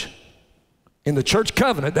beverage. In the church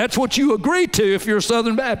covenant, that's what you agree to if you're a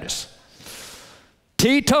Southern Baptist.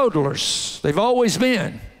 Teetotalers, they've always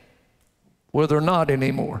been. Well, they're not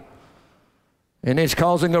anymore. And it's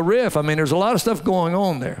causing a rift. I mean, there's a lot of stuff going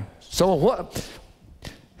on there. So what?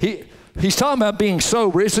 He's talking about being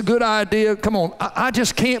sober. It's a good idea. Come on. I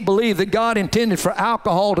just can't believe that God intended for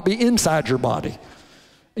alcohol to be inside your body.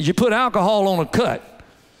 You put alcohol on a cut.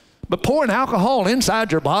 But pouring alcohol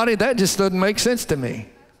inside your body, that just doesn't make sense to me.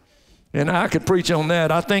 And I could preach on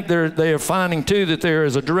that. I think they are finding, too, that there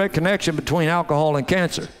is a direct connection between alcohol and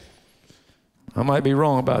cancer. I might be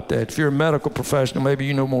wrong about that. If you're a medical professional, maybe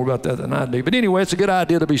you know more about that than I do. But anyway, it's a good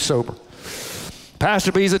idea to be sober.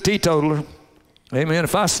 Pastor B's a teetotaler. Amen.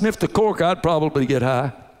 If I sniffed the cork, I'd probably get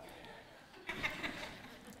high.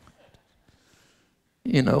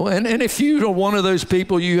 You know, and if you are one of those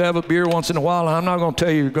people, you have a beer once in a while, I'm not going to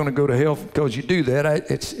tell you you're going to go to hell because you do that.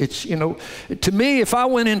 It's you know, to me, if I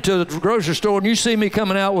went into the grocery store and you see me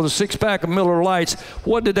coming out with a 6-pack of Miller Lights,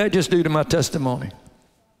 what did that just do to my testimony?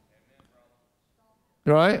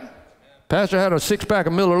 Right? Pastor had a 6-pack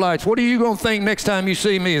of Miller Lights. What are you going to think next time you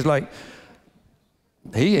see me? Is like,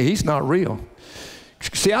 he's not real.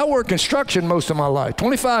 See, I worked construction most of my life,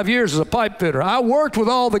 25 years as a pipe fitter. I worked with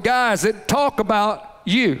all the guys that talk about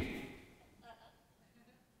you.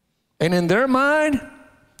 And in their mind,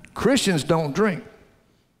 Christians don't drink.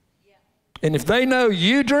 And if they know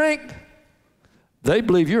you drink, they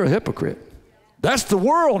believe you're a hypocrite. That's the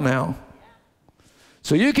world now.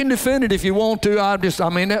 So you can defend it if you want to.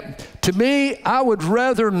 To me, I would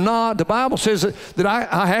rather not. The Bible says that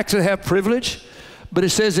I actually have privilege. But it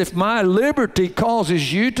says if my liberty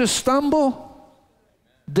causes you to stumble,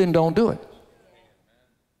 then don't do it.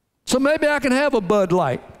 So maybe I can have a Bud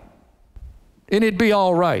Light and it'd be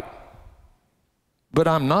all right. But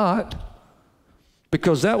I'm not,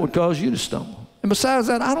 because that would cause you to stumble. And besides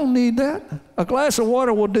that, I don't need that. A glass of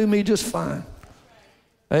water will do me just fine.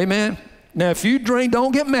 Amen. Now, if you drink,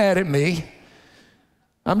 don't get mad at me.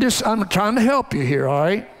 I'm trying to help you here, all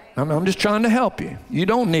right? I'm just trying to help you. You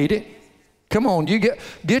don't need it. Come on, you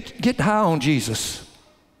get high on Jesus.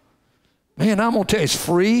 Man, I'm going to tell you, it's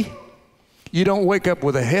free. You don't wake up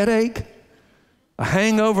with a headache, a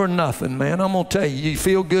hangover, nothing, man. I'm going to tell you, you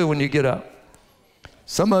feel good when you get up.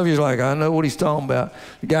 Some of you's like, I know what he's talking about.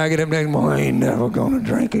 The guy get up next morning, I ain't never going to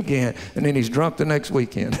drink again. And then he's drunk the next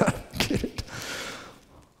weekend. I get it.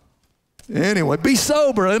 Anyway, be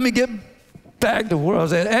sober. Let me get back to where I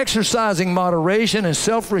was at. Exercising moderation and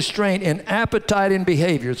self-restraint in appetite and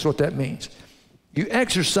behavior. That's what that means. You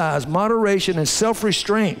exercise moderation and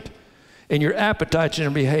self-restraint in your appetites and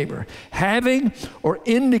your behavior. Having or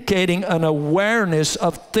indicating an awareness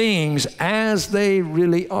of things as they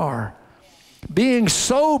really are. Being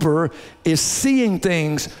sober is seeing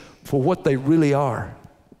things for what they really are.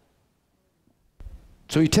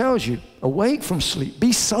 So he tells you, awake from sleep,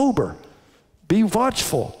 be sober, be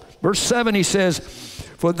watchful. Verse 7, he says,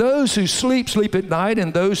 for those who sleep, sleep at night,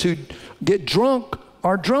 and those who get drunk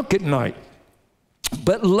are drunk at night.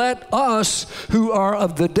 But let us who are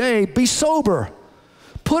of the day be sober.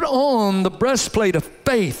 Put on the breastplate of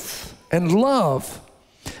faith and love,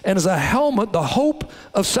 and as a helmet, the hope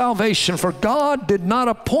of salvation. For God did not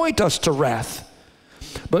appoint us to wrath,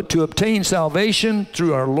 but to obtain salvation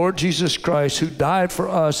through our Lord Jesus Christ, who died for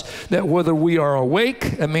us, that whether we are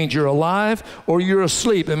awake, that means you're alive, or you're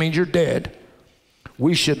asleep, that means you're dead,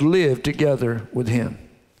 we should live together with him.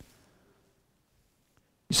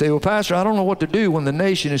 You say, well, Pastor, I don't know what to do when the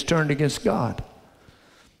nation is turned against God.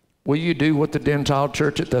 Well, you do what the Gentile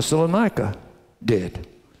church at Thessalonica did.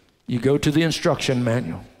 You go to the instruction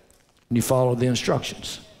manual and you follow the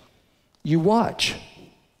instructions. You watch.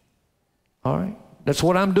 All right? That's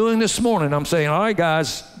what I'm doing this morning. I'm saying, all right,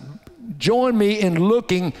 guys, join me in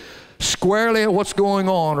looking squarely at what's going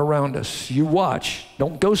on around us. You watch.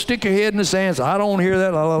 Don't go stick your head in the sand. I don't hear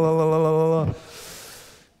that. La, la, la, la, la, la.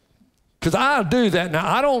 Because I do that.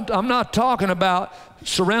 Now, I'm not talking about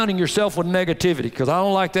surrounding yourself with negativity, because I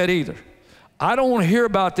don't like that either. I don't want to hear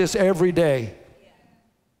about this every day.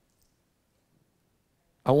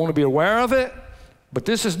 I want to be aware of it, but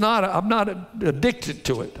this is not, I'm not addicted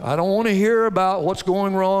to it. I don't want to hear about what's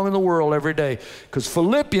going wrong in the world every day. Because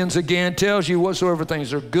Philippians, again, tells you whatsoever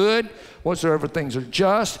things are good, whatsoever things are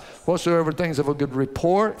just, whatsoever things of a good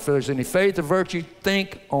report, if there's any faith or virtue,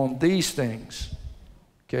 think on these things.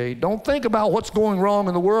 Okay, don't think about what's going wrong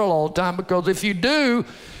in the world all the time, because if you do,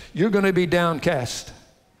 you're going to be downcast.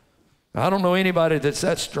 I don't know anybody that's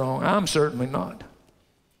that strong. I'm certainly not.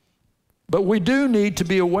 But we do need to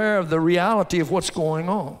be aware of the reality of what's going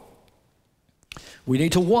on. We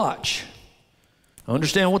need to watch,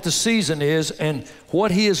 understand what the season is and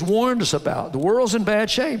what he has warned us about. The world's in bad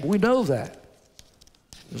shape. We know that.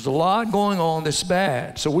 There's a lot going on that's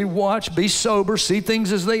bad. So we watch, be sober, see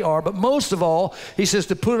things as they are. But most of all, he says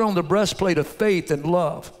to put on the breastplate of faith and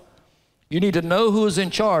love. You need to know who is in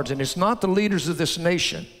charge, and it's not the leaders of this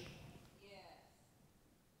nation.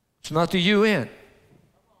 It's not the UN.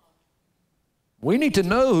 We need to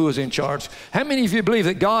know who is in charge. How many of you believe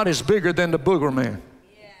that God is bigger than the booger man?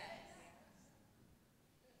 Yes.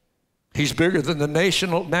 He's bigger than the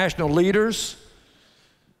national leaders.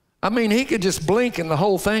 I mean, he could just blink and the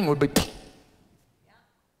whole thing would be.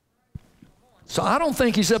 So I don't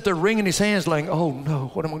think he's up there wringing his hands like, oh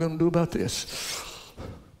no, what am I going to do about this?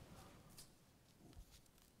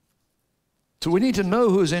 So we need to know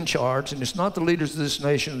who's in charge, and it's not the leaders of this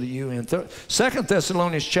nation or the UN. 2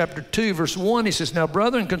 Thessalonians chapter 2, verse 1, he says, now,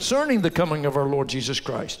 brethren, concerning the coming of our Lord Jesus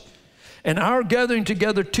Christ and our gathering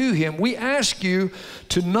together to him, we ask you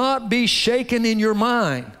to not be shaken in your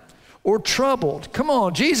mind or troubled. Come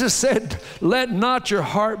on, Jesus said, let not your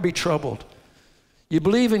heart be troubled. You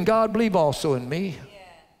believe in God, believe also in me. Yes.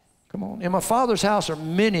 Come on. In my Father's house are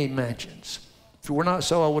many mansions. If it were not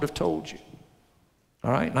so, I would have told you. All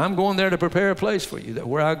right, and I'm going there to prepare a place for you, that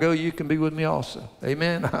where I go, you can be with me also.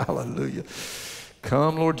 Amen. Hallelujah.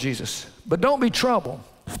 Come, Lord Jesus. But don't be troubled,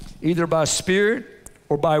 either by spirit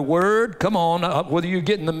or by word. Come on, whether you're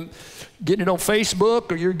getting it on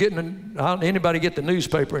Facebook or you're getting, I don't anybody get the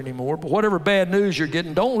newspaper anymore, but whatever bad news you're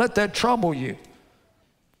getting, don't let that trouble you.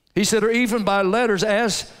 He said, or even by letters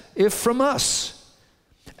as if from us,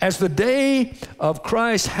 as the day of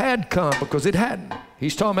Christ had come, because it hadn't.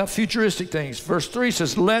 He's talking about futuristic things. Verse 3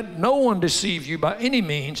 says, let no one deceive you by any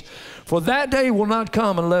means, for that day will not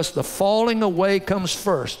come unless the falling away comes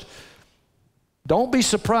first. Don't be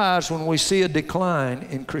surprised when we see a decline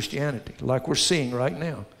in Christianity like we're seeing right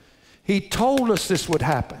now. He told us this would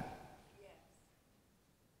happen.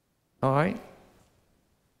 All right?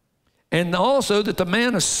 And also that the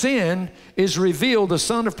man of sin is revealed, the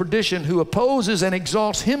son of perdition, who opposes and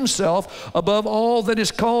exalts himself above all that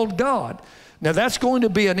is called God. Now that's going to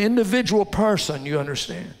be an individual person, you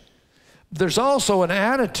understand. There's also an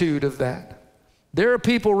attitude of that. There are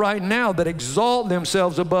people right now that exalt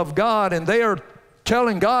themselves above God, and they are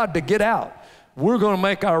telling God to get out. We're going to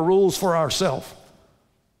make our rules for ourselves.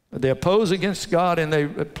 They oppose against God and they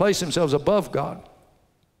place themselves above God.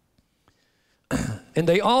 And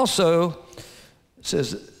they also, it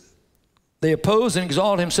says, they oppose and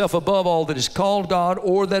exalt himself above all that is called God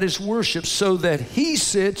or that is worshiped, so that he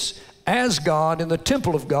sits as God in the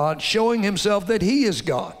temple of God, showing himself that he is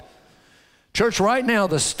God. Church, right now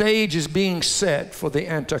the stage is being set for the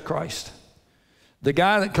Antichrist. The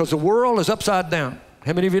guy that, because the world is upside down.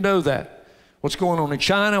 How many of you know that? What's going on in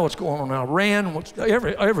China, what's going on in Iran, what's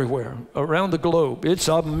everywhere around the globe. It's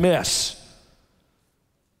a mess.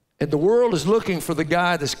 And the world is looking for the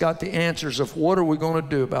guy that's got the answers of what are we going to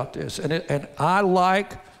do about this. And I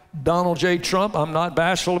like Donald J. Trump. I'm not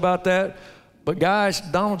bashful about that. But guys,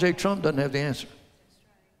 Donald J. Trump doesn't have the answer.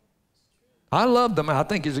 I love them. I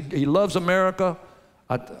think he loves America.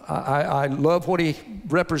 I love what he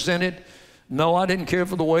represented. No, I didn't care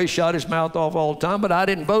for the way he shot his mouth off all the time, but I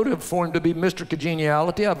didn't vote for him to be Mr.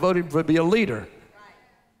 Congeniality. I voted for him to be a leader.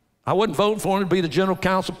 I wasn't voting for him to be the General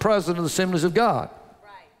Counsel President of the Assemblies of God.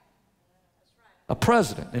 A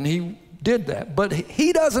president, and he did that. But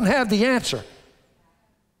he doesn't have the answer.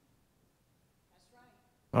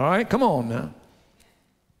 All right, come on now.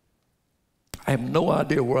 I have no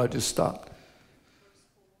idea where I just stopped.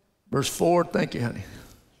 Verse 4, thank you, honey.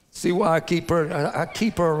 See why I keep her? I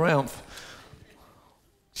keep her around.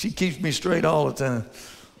 She keeps me straight all the time.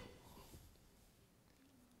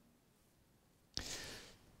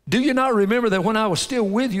 Do you not remember that when I was still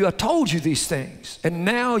with you, I told you these things? And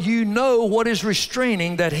now you know what is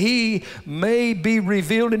restraining, that he may be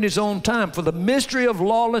revealed in his own time. For the mystery of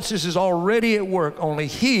lawlessness is already at work. Only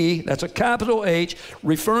he, that's a capital H,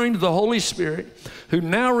 referring to the Holy Spirit, who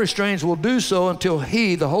now restrains, will do so until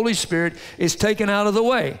he, the Holy Spirit, is taken out of the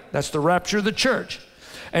way. That's the rapture of the church.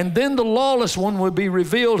 And then the lawless one will be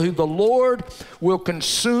revealed, who the Lord will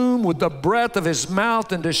consume with the breath of his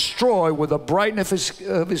mouth and destroy with the brightness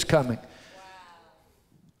of his coming. Wow.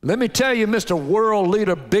 Let me tell you, Mr. World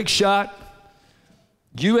Leader Big Shot,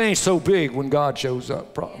 you ain't so big when God shows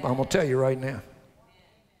up. I'm going to tell you right now.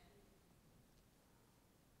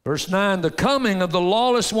 Verse 9, the coming of the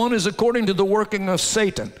lawless one is according to the working of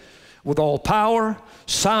Satan, with all power,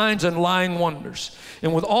 signs, and lying wonders,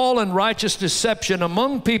 and with all unrighteous deception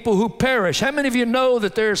among people who perish. How many of you know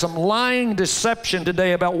that there's some lying deception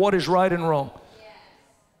today about what is right and wrong? Yes.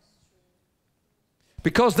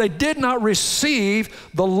 Because they did not receive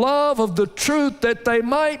the love of the truth that they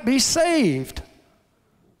might be saved.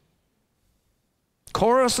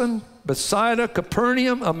 Chorazin, Bethsaida,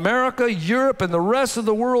 Capernaum, America, Europe, and the rest of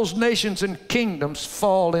the world's nations and kingdoms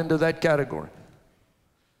fall into that category.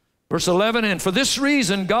 Verse 11, and for this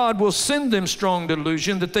reason God will send them strong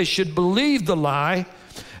delusion, that they should believe the lie,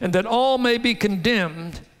 and that all may be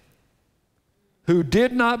condemned who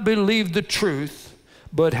did not believe the truth,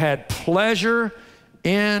 but had pleasure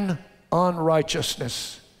in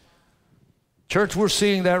unrighteousness. Church, we're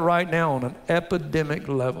seeing that right now on an epidemic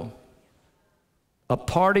level. A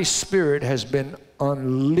party spirit has been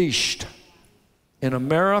unleashed in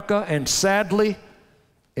America and sadly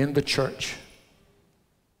in the church.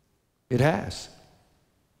 It has.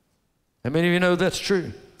 How many of you know that's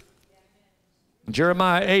true?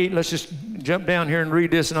 Jeremiah 8, let's just jump down here and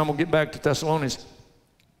read this, and I'm going to get back to Thessalonians.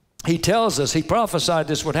 He tells us, he prophesied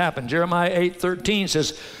this would happen. Jeremiah 8:13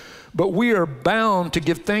 says, but we are bound to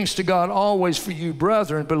give thanks to God always for you,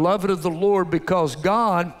 brethren, beloved of the Lord, because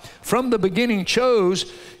God from the beginning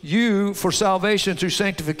chose you for salvation through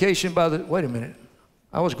sanctification by the, wait a minute.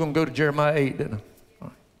 I was going to go to Jeremiah 8, didn't I?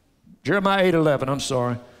 Jeremiah 8:11, I'm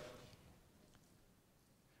sorry.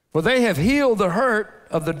 For they have healed the hurt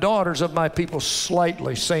of the daughters of my people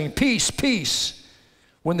slightly, saying, peace, peace,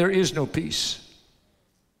 when there is no peace.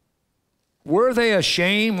 Were they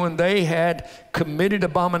ashamed when they had committed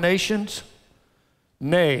abominations?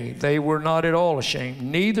 Nay, they were not at all ashamed,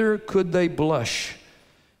 neither could they blush.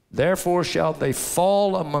 Therefore shall they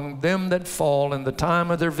fall among them that fall in the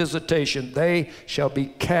time of their visitation. They shall be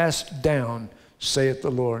cast down, saith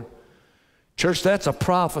the Lord. Church, that's a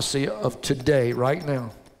prophecy of today, right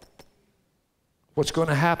now. What's going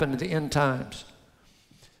to happen at the end times.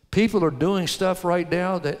 People are doing stuff right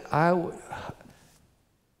now that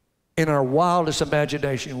in our wildest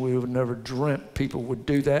imagination, we would never dreamt people would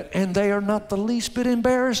do that. And they are not the least bit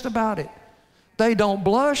embarrassed about it. They don't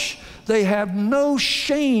blush. They have no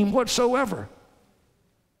shame whatsoever.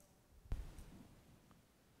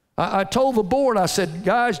 I told the board, I said,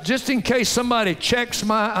 guys, just in case somebody checks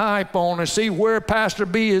my iPhone and see where Pastor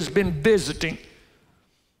B has been visiting,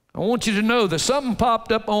 I want you to know that something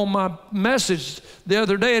popped up on my message the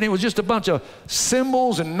other day, and it was just a bunch of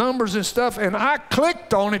symbols and numbers and stuff, and I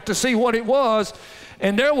clicked on it to see what it was,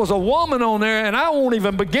 and there was a woman on there, and I won't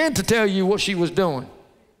even begin to tell you what she was doing.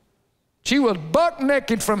 She was buck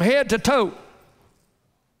naked from head to toe.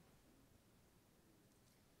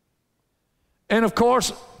 And of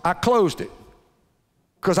course, I closed it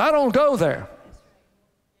because I don't go there.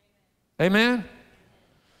 Amen?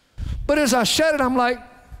 But as I shut it, I'm like,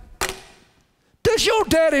 does your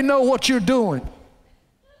daddy know what you're doing?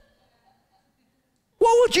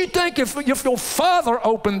 What would you think if your father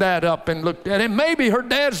opened that up and looked at it? Maybe her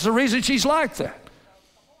dad's the reason she's like that.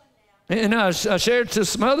 And I shared to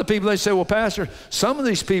some other people, they say, well, Pastor, some of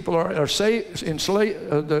these people are in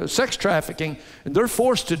the sex trafficking, and they're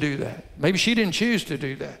forced to do that. Maybe she didn't choose to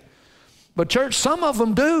do that. But church, some of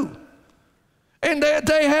them do. And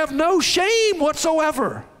they have no shame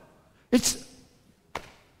whatsoever.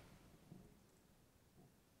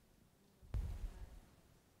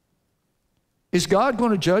 Is God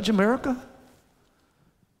going to judge America?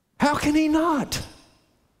 How can he not?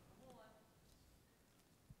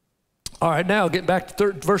 All right, now get back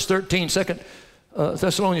to verse 13, 2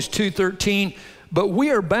 Thessalonians 2:13. But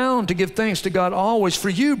we are bound to give thanks to God always for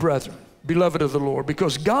you, brethren, beloved of the Lord,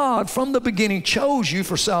 because God from the beginning chose you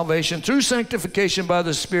for salvation through sanctification by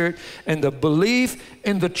the Spirit and the belief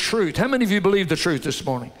in the truth. How many of you believe the truth this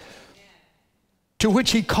morning? To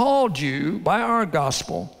which he called you by our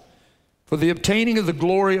gospel, for the obtaining of the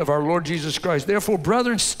glory of our Lord Jesus Christ. Therefore,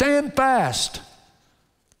 brethren, stand fast.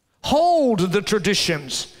 Hold the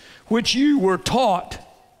traditions which you were taught,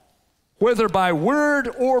 whether by word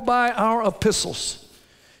or by our epistles.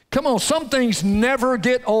 Come on, some things never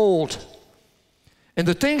get old. And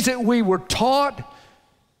the things that we were taught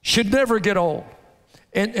should never get old.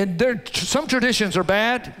 And some traditions are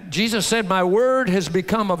bad. Jesus said, my word has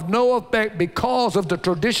become of no effect because of the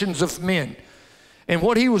traditions of men. And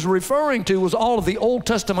what he was referring to was all of the Old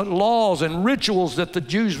Testament laws and rituals that the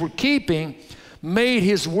Jews were keeping made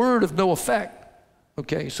his word of no effect.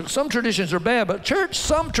 Okay, so some traditions are bad, but church,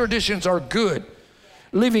 some traditions are good.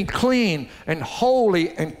 Living clean and holy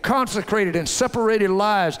and consecrated and separated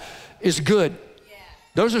lives is good.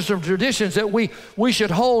 Those are some traditions that we should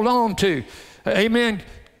hold on to. Amen.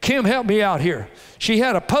 Kim, help me out here. She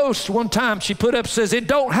had a post one time she put up, says, it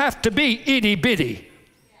don't have to be itty bitty.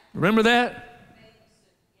 Remember that?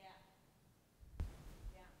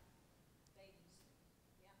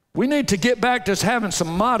 We need to get back to having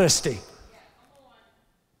some modesty.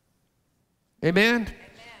 Amen?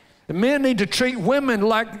 The men need to treat women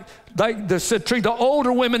like they said, treat the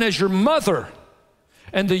older women as your mother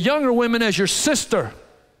and the younger women as your sister.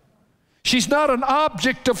 She's not an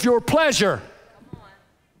object of your pleasure.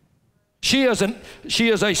 She is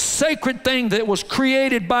a sacred thing that was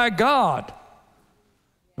created by God.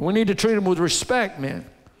 And we need to treat them with respect, man.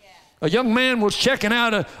 A young man was checking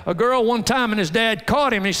out a girl one time, and his dad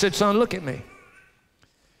caught him, and he said, son, look at me.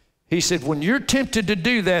 He said, when you're tempted to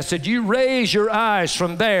do that, said, you raise your eyes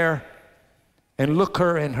from there and look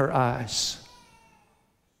her in her eyes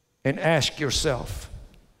and ask yourself,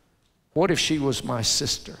 what if she was my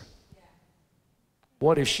sister?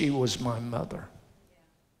 What if she was my mother?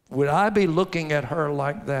 Would I be looking at her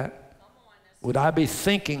like that? Would I be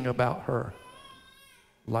thinking about her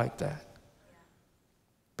like that?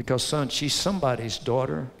 Because, son, she's somebody's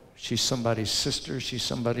daughter. She's somebody's sister. She's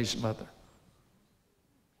somebody's mother.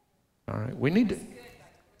 All right, we need to,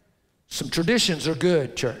 some traditions are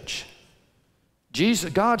good, church.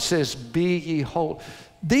 God says, be ye holy.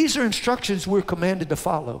 These are instructions we're commanded to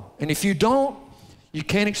follow. And if you don't, you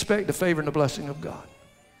can't expect the favor and the blessing of God.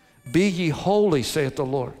 Be ye holy, saith the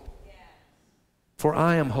Lord, for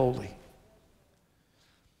I am holy.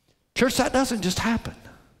 Church, that doesn't just happen.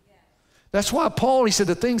 That's why Paul, he said,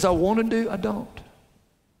 the things I want to do, I don't.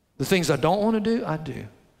 The things I don't want to do, I do.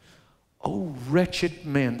 Oh, wretched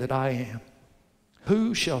man that I am,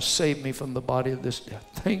 who shall save me from the body of this death?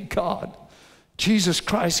 Thank God. Jesus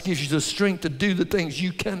Christ gives you the strength to do the things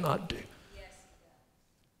you cannot do.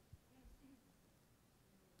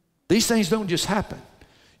 These things don't just happen.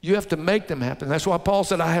 You have to make them happen. That's why Paul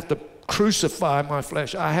said, I have to crucify my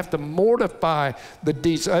flesh. I have to mortify the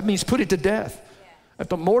deeds. That means put it to death. I have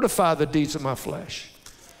to mortify the deeds of my flesh.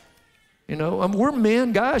 You know, we're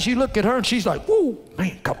men, guys. You look at her and she's like, whoa,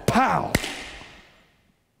 man, kapow.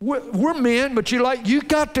 We're men, but you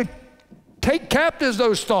got to take captive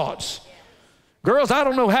those thoughts. Girls, I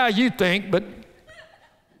don't know how you think, but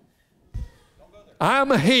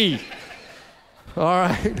I'm a he. All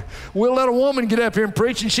right. We'll let a woman get up here and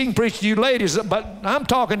preach, and she can preach to you ladies, but I'm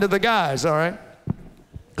talking to the guys, all right?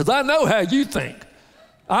 Because I know how you think.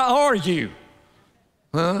 I are you.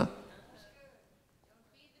 Huh?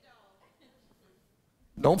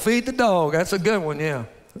 Don't feed the dog. That's a good one, yeah.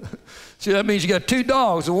 See, that means you got two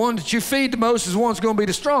dogs. The one that you feed the most is the one that's going to be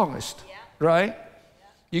the strongest, right?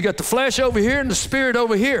 You got the flesh over here and the spirit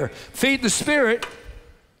over here. Feed the spirit,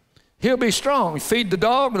 he'll be strong. You feed the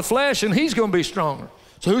dog the flesh, and he's going to be stronger.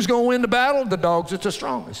 So who's going to win the battle? The dog's that's the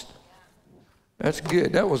strongest. That's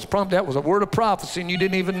good. That was a word of prophecy, and you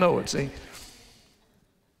didn't even know it, see?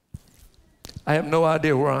 I have no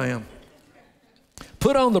idea where I am.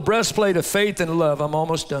 Put on the breastplate of faith and love. I'm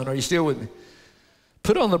almost done. Are you still with me?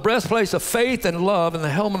 Put on the breastplate of faith and love and the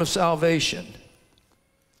helmet of salvation.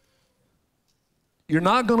 You're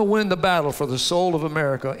not going to win the battle for the soul of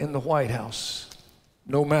America in the White House,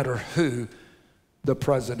 no matter who the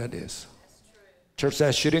president is. Church,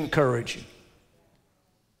 that should encourage you.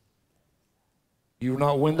 You will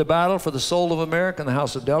not win the battle for the soul of America in the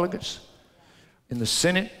House of Delegates, in the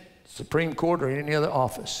Senate, Supreme Court, or any other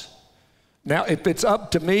office. Now, if it's up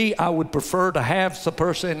to me, I would prefer to have the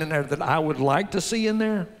person in there that I would like to see in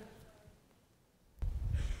there.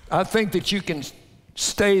 I think that you can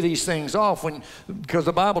stay these things off because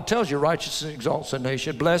the Bible tells you righteousness exalts a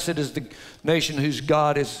nation. Blessed is the nation whose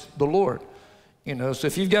God is the Lord. You know, so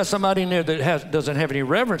if you've got somebody in there that doesn't have any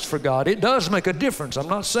reverence for God, it does make a difference. I'm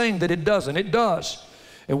not saying that it doesn't. It does.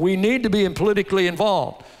 And we need to be politically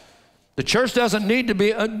involved. The church doesn't need to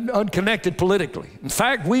be unconnected politically. In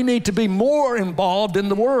fact, we need to be more involved in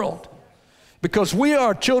the world because we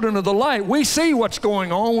are children of the light. We see what's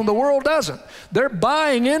going on when the world doesn't. They're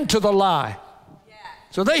buying into the lie.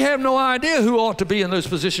 So they have no idea who ought to be in those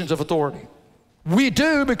positions of authority. We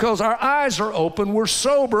do, because our eyes are open, we're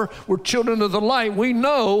sober, we're children of the light. We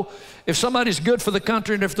know if somebody's good for the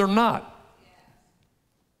country and if they're not.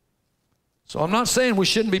 So I'm not saying we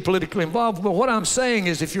shouldn't be politically involved, but what I'm saying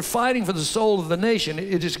is if you're fighting for the soul of the nation,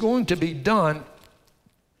 it is going to be done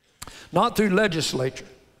not through legislature.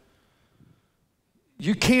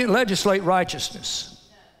 You can't legislate righteousness.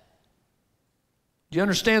 Do you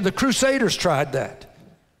understand? The Crusaders tried that.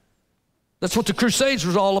 That's what the Crusades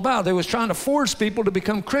was all about. They was trying to force people to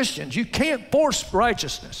become Christians. You can't force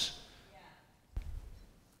righteousness.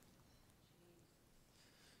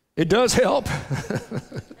 It does help.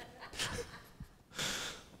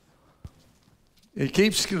 It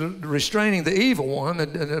keeps restraining the evil one,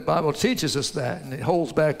 and the Bible teaches us that, and it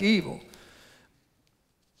holds back evil.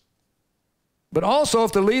 But also,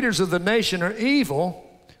 if the leaders of the nation are evil,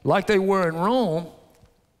 like they were in Rome,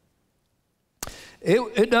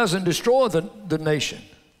 it doesn't destroy the nation.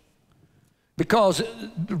 Because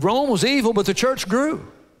Rome was evil, but the church grew.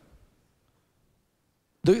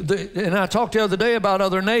 And I talked the other day about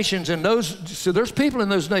other nations, and so there's people in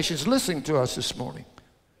those nations listening to us this morning.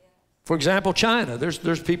 For example, China.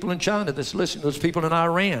 There's people in China that's listening. There's people in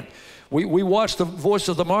Iran. We watched The Voice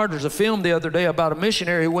of the Martyrs, a film the other day about a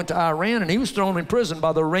missionary who went to Iran, and he was thrown in prison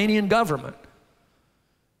by the Iranian government.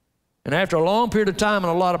 And after a long period of time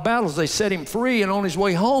and a lot of battles, they set him free, and on his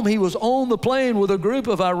way home, he was on the plane with a group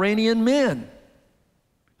of Iranian men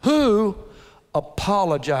who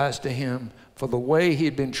apologized to him for the way he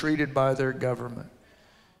had been treated by their government.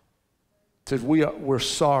 Said, we're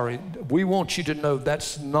sorry. We want you to know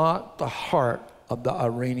that's not the heart of the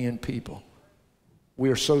Iranian people. We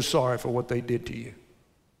are so sorry for what they did to you.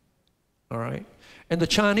 All right? And the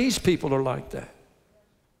Chinese people are like that.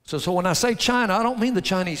 So when I say China, I don't mean the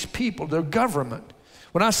Chinese people, their government.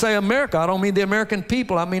 When I say America, I don't mean the American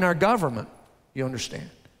people, I mean our government. You understand?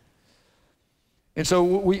 And so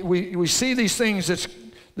we see these things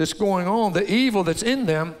that's going on, the evil that's in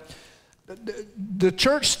them. The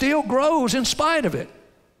church still grows in spite of it.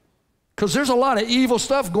 Because there's a lot of evil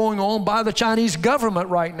stuff going on by the Chinese government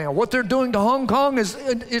right now. What they're doing to Hong Kong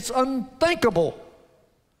it's unthinkable.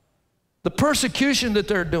 The persecution that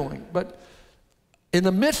they're doing. But in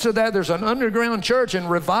the midst of that, there's an underground church and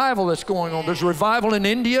revival that's going on. There's revival in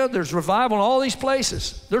India. There's revival in all these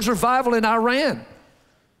places. There's revival in Iran.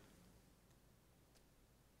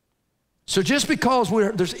 So just because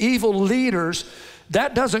there's evil leaders,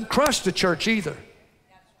 that doesn't crush the church either.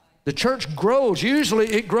 The church grows. Usually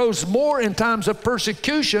it grows more in times of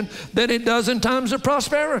persecution than it does in times of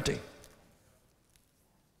prosperity.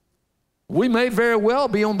 We may very well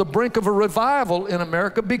be on the brink of a revival in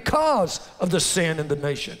America because of the sin in the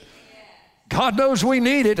nation. God knows we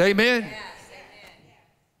need it, amen?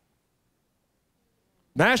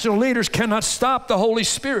 National leaders cannot stop the Holy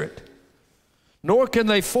Spirit, nor can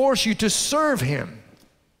they force you to serve Him.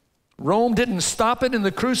 Rome didn't stop it, and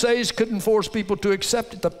the Crusades couldn't force people to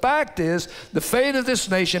accept it. The fact is, the fate of this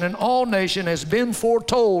nation and all nation has been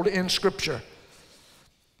foretold in Scripture.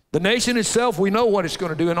 The nation itself, we know what it's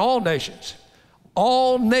going to do in all nations.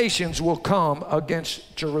 All nations will come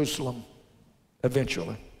against Jerusalem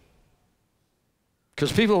eventually.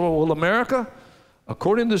 Because people will, well, America,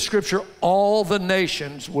 according to the Scripture, all the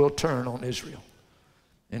nations will turn on Israel.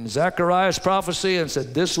 In Zechariah's prophecy, and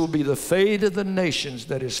said, this will be the fate of the nations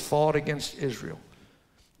that is fought against Israel.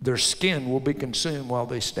 Their skin will be consumed while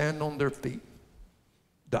they stand on their feet.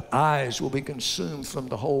 The eyes will be consumed from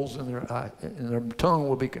the holes in their eye, and their tongue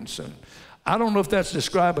will be consumed. I don't know if that's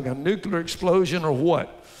describing a nuclear explosion or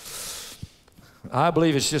what. I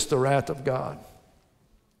believe it's just the wrath of God.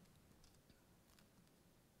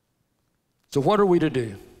 So what are we to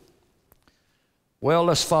do? Well,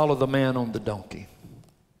 let's follow the man on the donkey.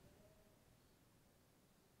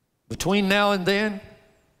 Between now and then,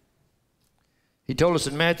 He told us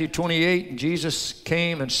in Matthew 28, Jesus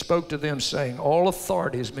came and spoke to them saying, all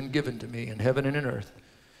authority has been given to me in heaven and in earth.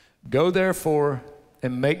 Go therefore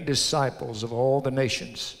and make disciples of all the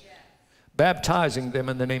nations, baptizing them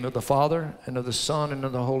in the name of the Father and of the Son and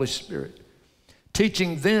of the Holy Spirit,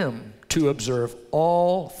 teaching them to observe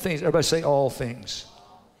all things. Everybody say all things.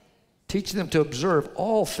 Teach them to observe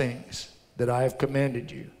all things that I have commanded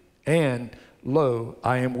you. And lo,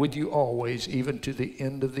 I am with you always, even to the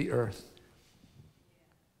end of the earth.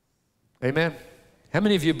 Amen. How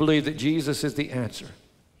many of you believe that Jesus is the answer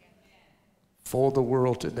for the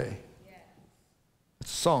world today?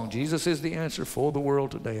 It's a song. Jesus is the answer for the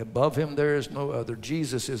world today. Above Him there is no other.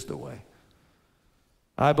 Jesus is the way.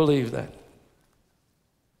 I believe that.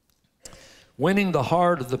 Winning the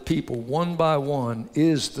heart of the people one by one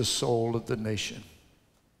is the soul of the nation.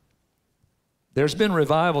 There's been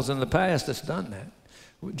revivals in the past that's done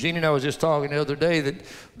that. Jeannie and I was just talking the other day that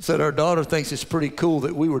said our daughter thinks it's pretty cool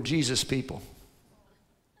that we were Jesus people.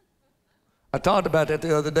 I talked about that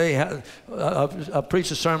the other day. I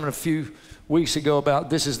preached a sermon a few weeks ago about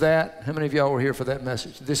this is that. How many of y'all were here for that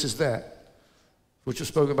message? This is that, which was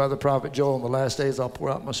spoken by the prophet Joel. In the last days, I'll pour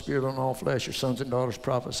out my spirit on all flesh. Your sons and daughters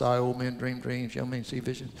prophesy, old men dream dreams, young men see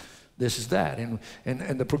visions. This is that.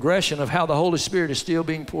 And the progression of how the Holy Spirit is still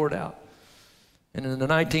being poured out. And in the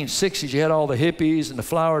 1960s, you had all the hippies and the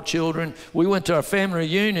flower children. We went to our family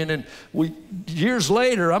reunion, and years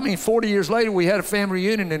later, 40 years later, we had a family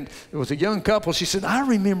reunion, and it was a young couple. She said, I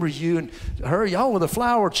remember you and her. Y'all were the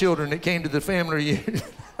flower children that came to the family reunion.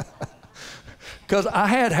 Because I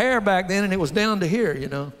had hair back then, and it was down to here, you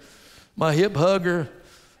know. My hip hugger,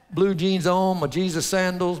 blue jeans on, my Jesus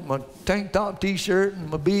sandals, my tank top T-shirt,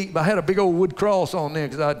 and I had a big old wood cross on there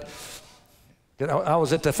because I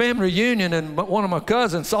was at the family reunion, and one of my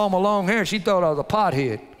cousins saw my long hair. She thought I was a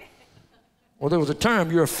pothead. Well, there was a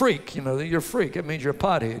term, you're a freak. You know, you're a freak. It means you're a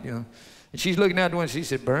pothead, you know. And she's looking out the window, and she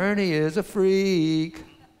said, Bernie is a freak.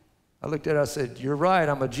 I looked at her, I said, you're right,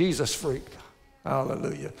 I'm a Jesus freak.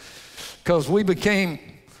 Hallelujah. Because we became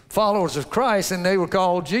followers of Christ, and they were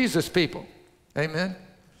called Jesus people. Amen.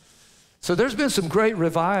 So there's been some great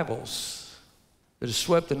revivals that has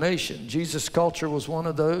swept the nation. Jesus culture was one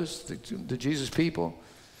of those, the Jesus people.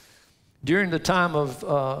 During the time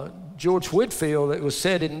of George Whitefield, it was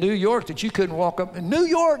said in New York that you couldn't walk up, in New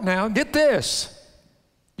York now, get this,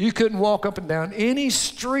 you couldn't walk up and down any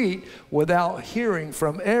street without hearing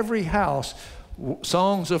from every house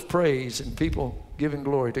songs of praise and people giving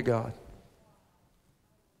glory to God.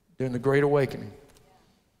 During the Great Awakening.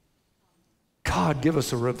 God, give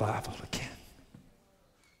us a revival again.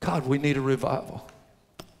 God, we need a revival.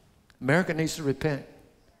 America needs to repent.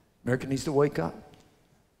 America needs to wake up.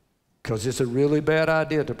 Because it's a really bad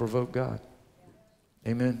idea to provoke God.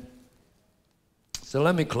 Amen. So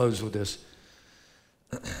let me close with this.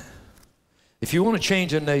 If you want to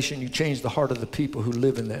change a nation, you change the heart of the people who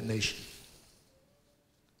live in that nation.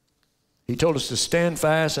 He told us to stand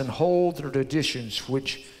fast and hold the traditions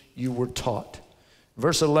which you were taught.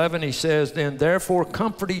 Verse 11, he says, then therefore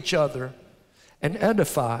comfort each other and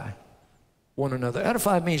edify one another.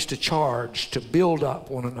 Edify means to charge, to build up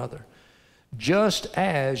one another, just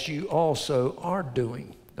as you also are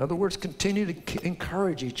doing. In other words, continue to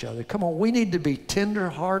encourage each other. Come on, we need to be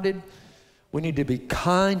tender-hearted. We need to be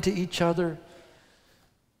kind to each other.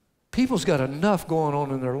 People's got enough going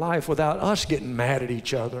on in their life without us getting mad at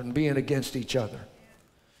each other and being against each other.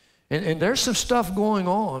 And there's some stuff going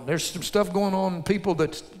on. There's some stuff going on in people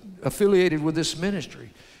that's affiliated with this ministry.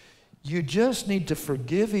 You just need to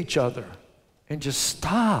forgive each other and just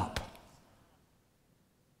stop.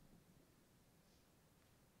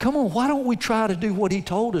 Come on, why don't we try to do what he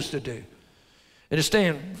told us to do? And to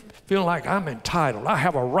stand feeling like I'm entitled. I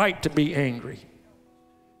have a right to be angry.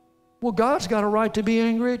 Well, God's got a right to be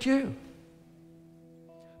angry at you.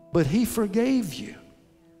 But he forgave you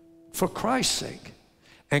for Christ's sake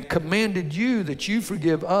and commanded you that you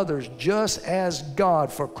forgive others just as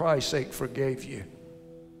God for Christ's sake forgave you.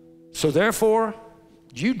 So therefore,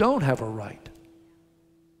 you don't have a right,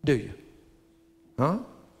 do you? Huh?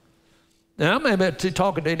 Now, I'm not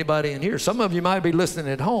talking to anybody in here. Some of you might be listening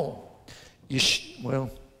at home. You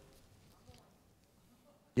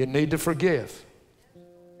need to forgive.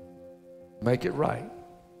 Make it right.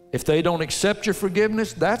 If they don't accept your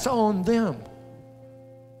forgiveness, that's on them.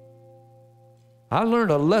 I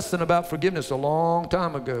learned a lesson about forgiveness a long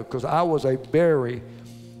time ago because I was a very,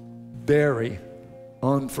 very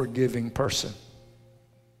unforgiving person.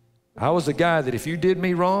 I was the guy that if you did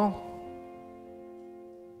me wrong,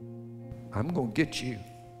 I'm going to get you.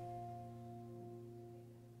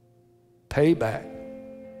 Payback.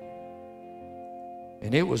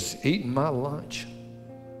 And it was eating my lunch.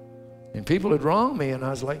 And people had wronged me, and I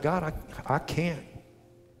was like, God, I can't.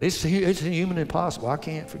 It's human impossible. I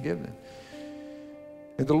can't forgive them.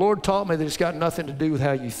 And the Lord taught me that it's got nothing to do with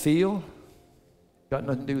how you feel, got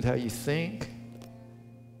nothing to do with how you think.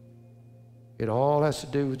 It all has to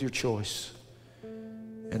do with your choice.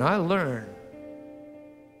 And I learned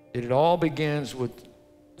that it all begins with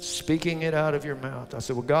speaking it out of your mouth. I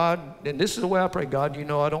said, well, God, and this is the way I pray, God, you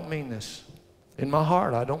know I don't mean this. In my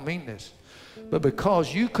heart, I don't mean this. But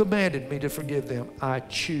because you commanded me to forgive them, I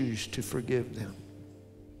choose to forgive them.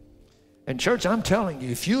 And church, I'm telling you,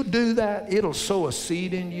 if you do that, it'll sow a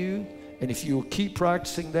seed in you. And if you will keep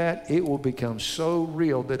practicing that, it will become so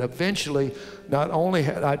real that eventually, not only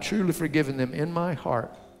had I truly forgiven them in my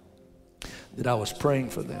heart, that I was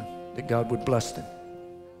praying for them, that God would bless them.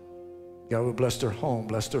 God would bless their home,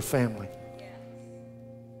 bless their family.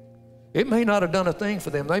 It may not have done a thing for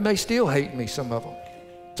them. They may still hate me, some of them.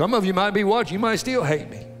 Some of you might be watching. You might still hate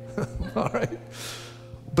me. All right?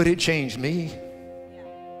 But it changed me.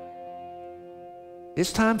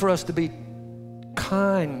 It's time for us to be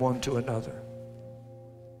kind one to another.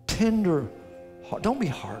 Tender. Don't be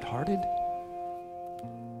hard-hearted.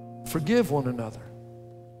 Forgive one another.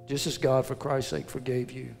 Just as God, for Christ's sake,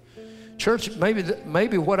 forgave you. Church,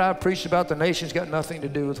 maybe what I preached about the nation's got nothing to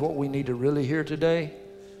do with what we need to really hear today.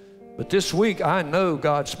 But this week, I know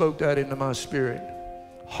God spoke that into my spirit.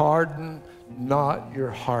 Harden not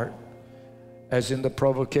your heart, as in the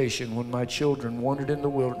provocation when my children wandered in the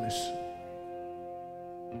wilderness.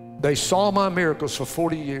 They saw my miracles for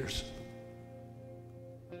 40 years.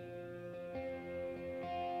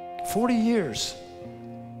 40 years.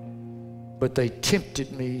 But they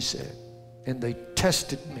tempted me, he said, and they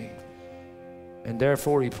tested me. And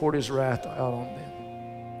therefore he poured his wrath out on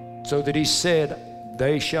them, so that he said,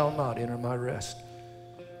 they shall not enter my rest.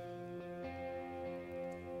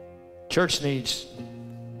 Church needs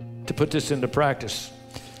to put this into practice,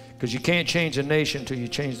 because you can't change a nation until you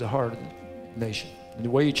change the heart of the nation. And the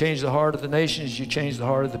way you change the heart of the nation is you change the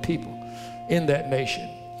heart of the people in that nation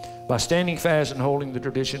by standing fast and holding the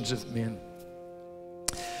traditions of men.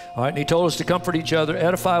 All right, and he told us to comfort each other,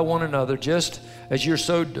 edify one another, just as you're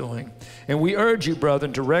so doing. And we urge you,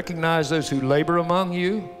 brethren, to recognize those who labor among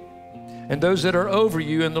you, and those that are over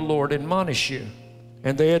you in the Lord admonish you.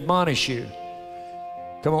 And they admonish you.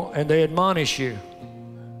 Come on, and they admonish you.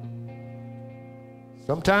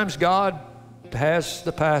 Sometimes God has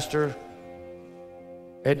the pastor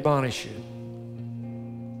admonish you.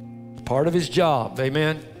 It's part of his job,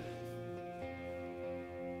 amen?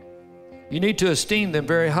 You need to esteem them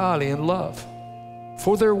very highly in love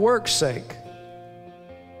for their work's sake.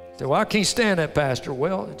 Say, well, I can't stand that pastor.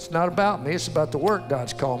 Well, it's not about me. It's about the work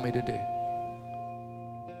God's called me to do.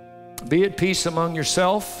 Be at peace among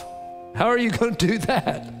yourself. How are you going to do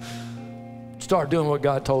that? Start doing what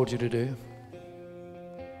God told you to do.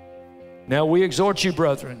 Now we exhort you,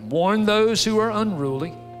 brethren, warn those who are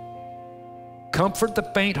unruly, comfort the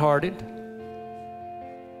faint-hearted,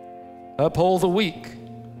 uphold the weak,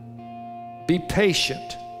 be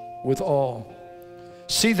patient with all.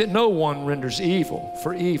 See that no one renders evil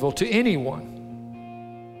for evil to anyone,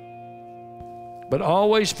 but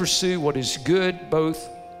always pursue what is good both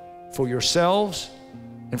for yourselves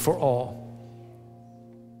and for all.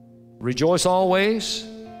 Rejoice always,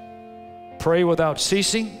 pray without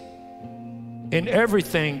ceasing, in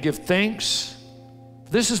everything give thanks.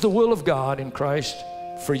 This is the will of God in Christ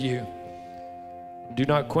for you. Do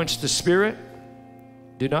not quench the spirit.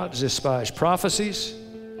 Do not despise prophecies.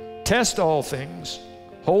 Test all things.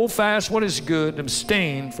 Hold fast what is good.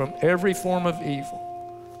 Abstain from every form of evil.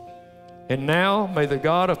 And now may the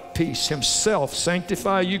God of peace himself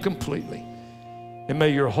sanctify you completely. And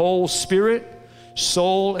may your whole spirit,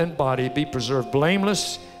 soul, and body be preserved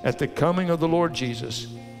blameless at the coming of the Lord Jesus.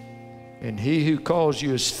 And he who calls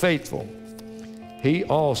you is faithful. He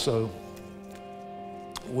also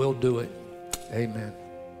will do it. Amen.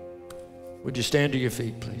 Would you stand to your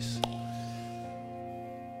feet, please?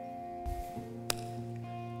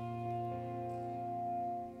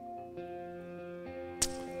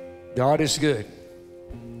 God is good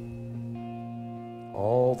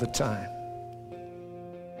all the time.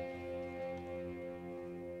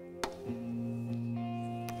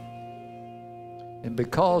 And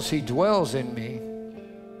because he dwells in me,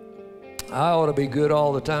 I ought to be good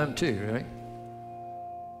all the time too, right?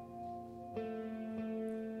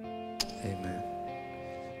 Amen.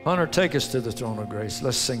 Hunter, take us to the throne of grace.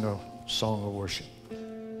 Let's sing a song of worship.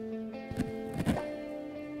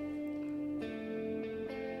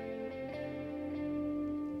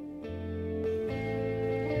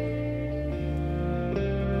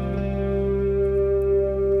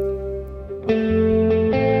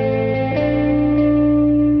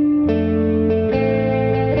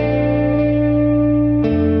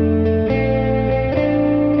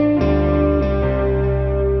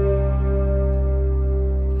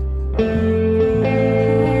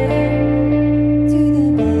 To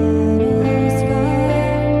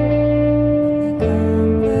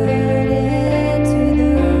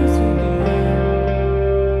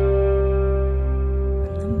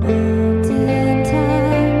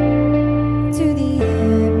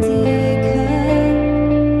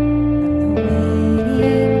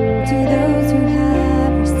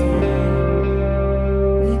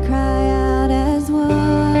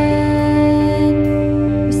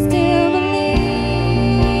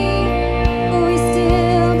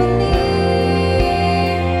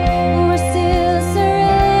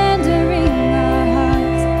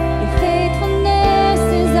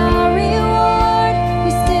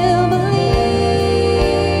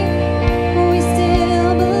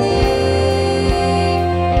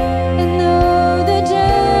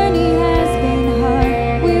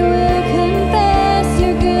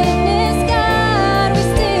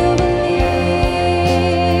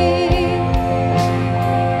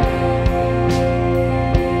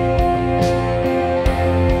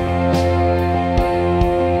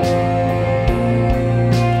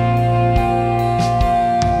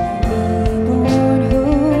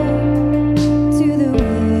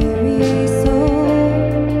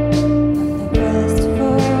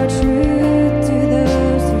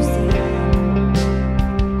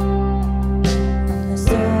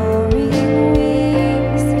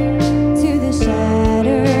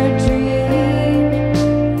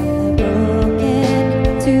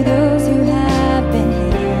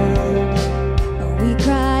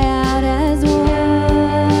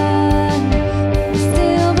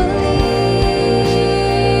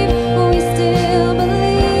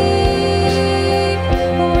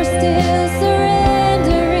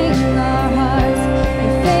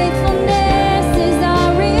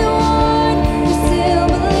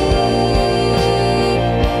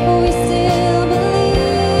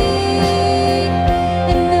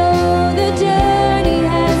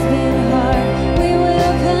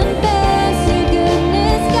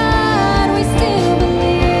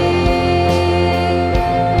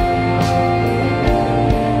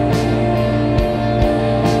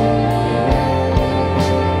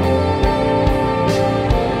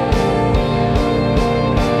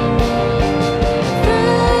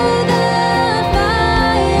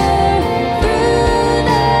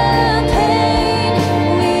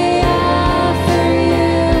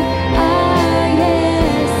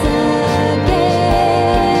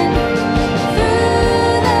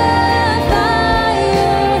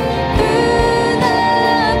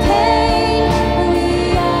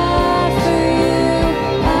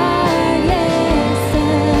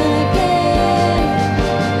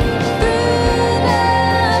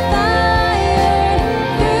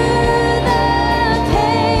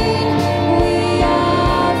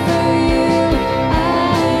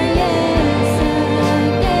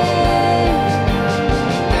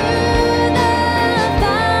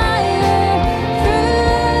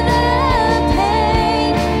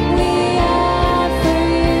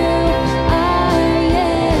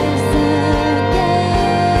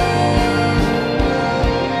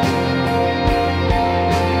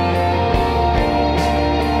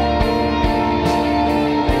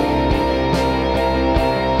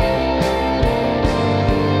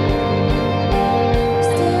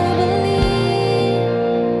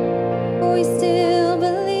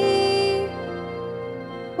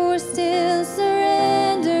we're still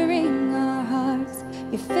surrendering our hearts.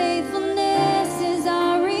 Your faithfulness is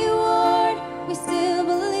our reward. We still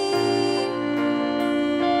believe.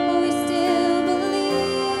 We still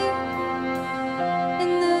believe.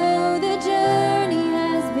 And though the journey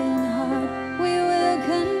has been hard, we will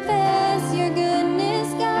confess your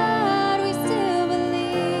goodness, God. We still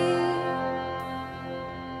believe.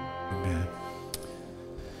 Amen.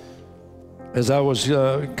 As I was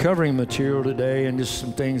covering material today and just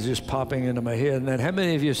some things just popping into my head, and then how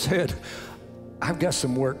many of you said, I've got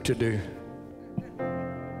some work to do?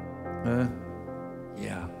 Huh?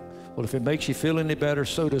 Yeah. Well, if it makes you feel any better,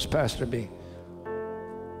 so does Pastor B.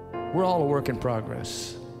 We're all a work in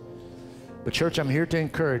progress. But church, I'm here to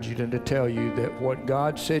encourage you and to tell you that what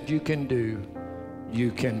God said you can do,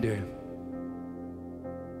 you can do.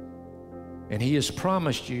 And he has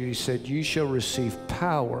promised you, he said, you shall receive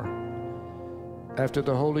power after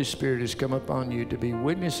the Holy Spirit has come upon you to be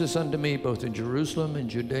witnesses unto me, both in Jerusalem and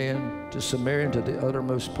Judea and to Samaria and to the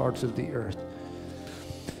uttermost parts of the earth.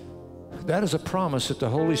 That is a promise that the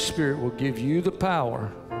Holy Spirit will give you the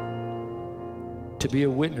power to be a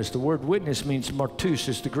witness. The word witness means martus,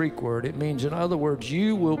 is the Greek word. It means, in other words,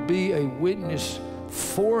 you will be a witness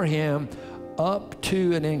for him up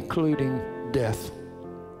to and including death.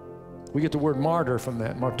 We get the word martyr from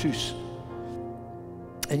that, martus.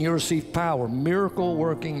 And you'll receive power, miracle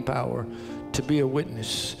working power, to be a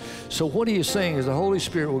witness. So what he is saying is the Holy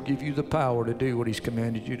Spirit will give you the power to do what he's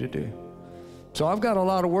commanded you to do. So I've got a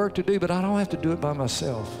lot of work to do, but I don't have to do it by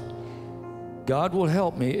myself. God will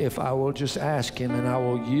help me if I will just ask him and I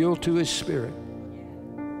will yield to his Spirit.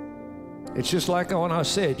 It's just like when I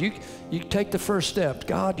said, you take the first step.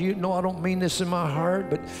 God, you know I don't mean this in my heart,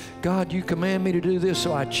 but God, you command me to do this,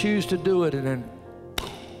 so I choose to do it, and then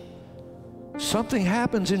something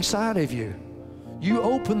happens inside of you. You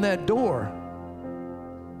open that door.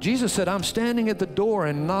 Jesus said, I'm standing at the door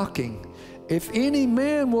and knocking. If any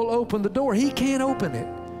man will open the door, he can't open it.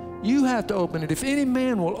 You have to open it. If any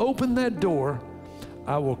man will open that door,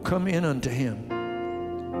 I will come in unto him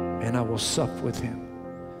and I will sup with him.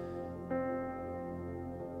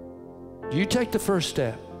 You take the first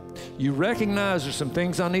step. You recognize there's some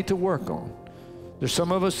things I need to work on. There's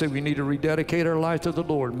some of us that we need to rededicate our life to the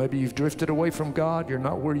Lord. Maybe you've drifted away from God. You're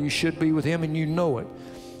not where you should be with him, and you know it.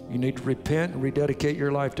 You need to repent and rededicate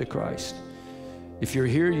your life to Christ. If you're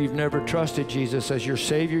here, you've never trusted Jesus as your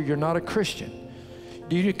Savior, you're not a Christian.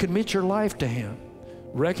 You need to commit your life to him.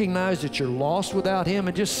 Recognize that you're lost without him,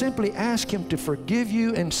 and just simply ask him to forgive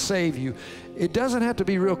you and save you. It doesn't have to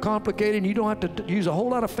be real complicated, and you don't have to use a whole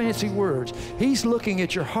lot of fancy words. He's looking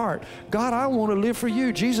at your heart. God, I want to live for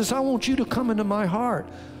you. Jesus, I want you to come into my heart.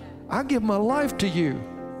 I give my life to you.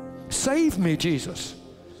 Save me, Jesus.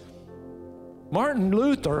 Martin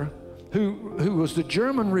Luther, who was the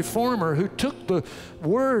German reformer, who took the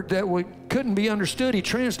word that couldn't be understood, he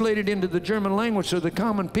translated into the German language so the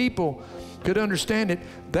common people could understand it.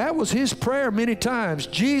 That was his prayer many times.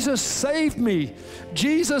 Jesus, save me.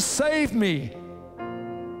 Jesus, save me.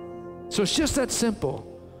 So it's just that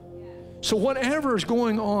simple. So whatever is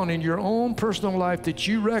going on in your own personal life that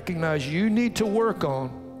you recognize you need to work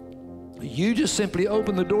on, you just simply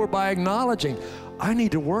open the door by acknowledging, I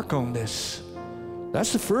need to work on this.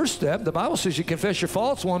 That's the first step. The Bible says you confess your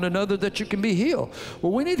faults one to another that you can be healed.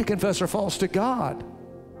 Well, we need to confess our faults to God.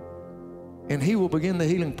 And he will begin the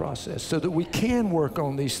healing process so that we can work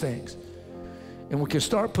on these things. And we can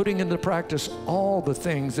start putting into practice all the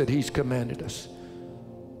things that he's commanded us.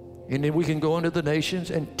 And then we can go into the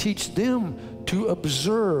nations and teach them to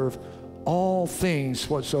observe all things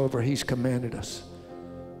whatsoever he's commanded us.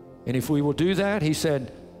 And if we will do that, he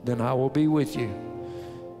said, then I will be with you.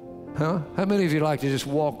 Huh? How many of you like to just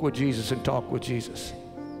walk with Jesus and talk with Jesus?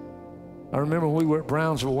 I remember when we were at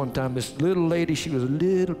Brownsville one time, this little lady, she was a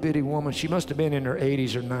little bitty woman. She must have been in her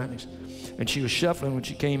 80s or 90s. And she was shuffling when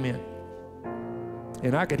she came in.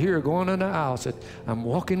 And I could hear her going on the aisle, said, I'm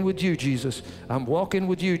walking with you, Jesus. I'm walking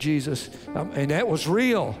with you, Jesus. And that was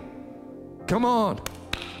real. Come on.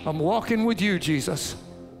 I'm walking with you, Jesus.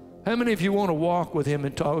 How many of you want to walk with him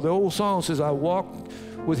and talk? The old song says, I walk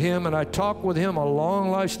with him and I talk with him along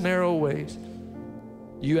life's narrow ways.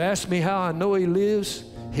 You ask me how I know he lives.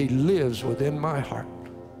 He lives within my heart.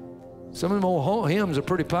 Some of them old hymns are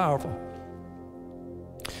pretty powerful.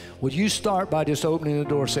 Would you start by just opening the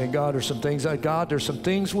door saying, God, there's some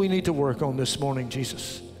things we need to work on this morning,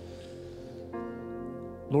 Jesus.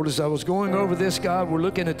 Lord, as I was going over this, God, we're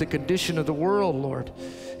looking at the condition of the world, Lord,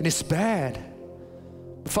 and it's bad.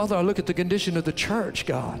 But Father, I look at the condition of the church,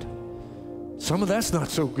 God. Some of that's not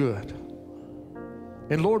so good.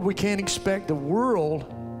 And Lord, we can't expect the world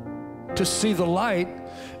to see the light,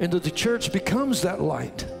 and that the church becomes that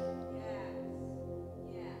light.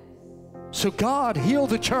 So God, heal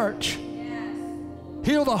the church.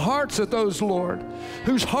 Heal the hearts of those, Lord,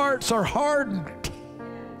 whose hearts are hardened,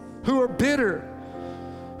 who are bitter,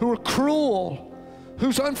 who are cruel,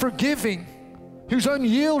 who's unforgiving, who's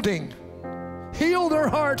unyielding. Heal their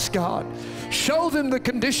hearts, God. Show them the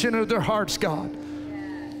condition of their hearts, God.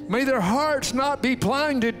 May their hearts not be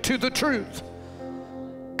blinded to the truth.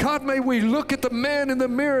 God, may we look at the man in the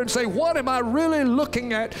mirror and say, what am I really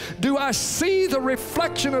looking at? Do I see the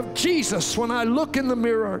reflection of Jesus when I look in the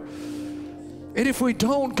mirror? And if we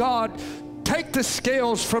don't, God, take the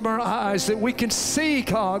scales from our eyes that we can see,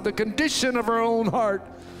 God, the condition of our own heart.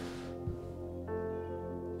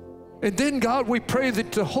 And then, God, we pray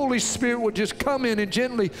that the Holy Spirit would just come in and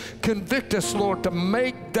gently convict us, Lord, to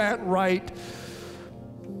make that right.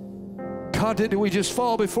 God, did we just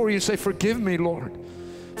fall before you and say, forgive me, Lord.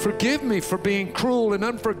 Forgive me for being cruel and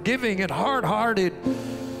unforgiving and hard-hearted.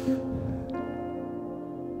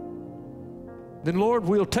 Then, Lord,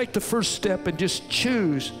 we'll take the first step and just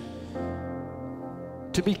choose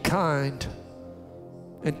to be kind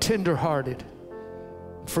and tender-hearted,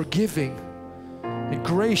 forgiving and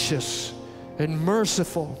gracious and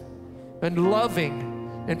merciful and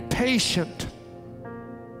loving and patient.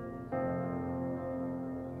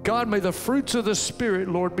 God, may the fruits of the Spirit,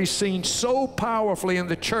 Lord, be seen so powerfully in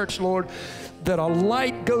the church, Lord, that a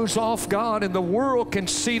light goes off, God, and the world can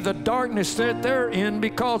see the darkness that they're in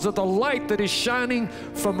because of the light that is shining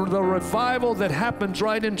from the revival that happens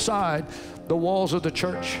right inside the walls of the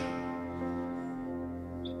church.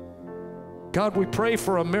 God, we pray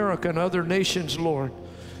for America and other nations, Lord,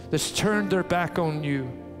 that's turned their back on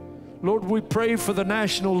you. Lord, we pray for the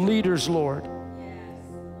national leaders, Lord.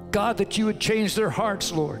 God, that you would change their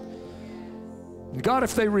hearts, Lord. God,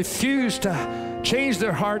 if they refuse to change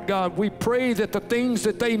their heart, God, we pray that the things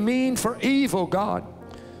that they mean for evil, God,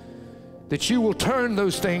 that you will turn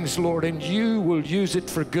those things, Lord, and you will use it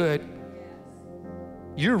for good.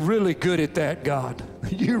 You're really good at that, God.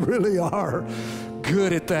 You really are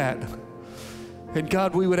good at that. And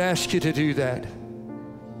God, we would ask you to do that.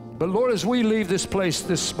 But Lord, as we leave this place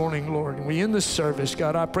this morning, Lord, and we end this service,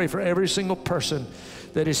 God, I pray for every single person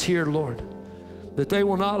that is here, Lord, that they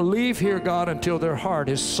will not leave here, God, until their heart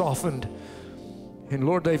is softened. And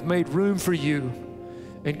Lord, they've made room for you.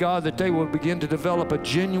 And God, that they will begin to develop a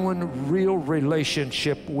genuine, real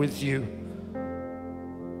relationship with you.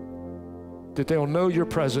 That they'll know your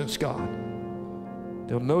presence, God.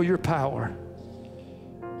 They'll know your power.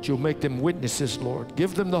 That you'll make them witnesses, Lord.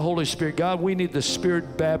 Give them the Holy Spirit. God, we need the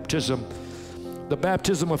Spirit baptism, the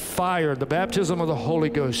baptism of fire, the baptism of the Holy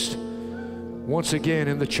Ghost. Once again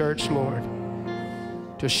in the church, Lord,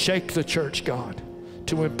 to shake the church, God,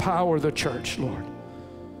 to empower the church, Lord,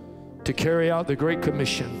 to carry out the Great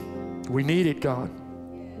Commission. We need it, God,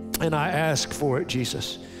 and I ask for it,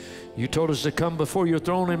 Jesus. You told us to come before your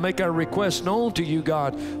throne and make our requests known to you,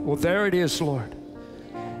 God. Well, there it is, Lord.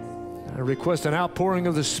 I request an outpouring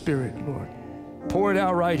of the Spirit, Lord. Pour it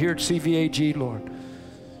out right here at CVAG, Lord.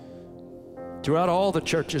 Throughout all the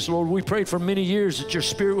churches, Lord, we prayed for many years that your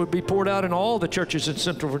Spirit would be poured out in all the churches in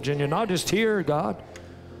Central Virginia, not just here, God.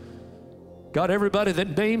 God, everybody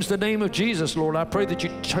that names the name of Jesus, Lord, I pray that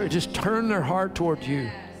you just turn their heart toward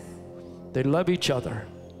you. They love each other.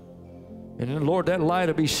 And then, Lord, that light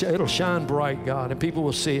it'll shine bright, God, and people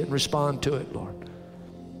will see it and respond to it, Lord.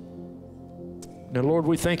 Now, Lord,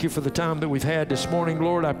 we thank you for the time that we've had this morning,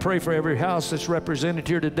 Lord. I pray for every house that's represented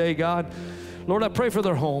here today, God. Lord, I pray for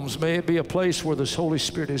their homes. May it be a place where this Holy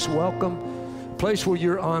Spirit is welcome, a place where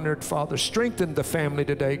you're honored, Father. Strengthen the family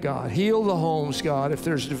today, God. Heal the homes, God. If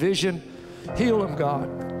there's division, heal them,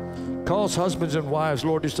 God. Cause husbands and wives,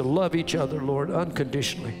 Lord, just to love each other, Lord,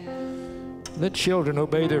 unconditionally. Let children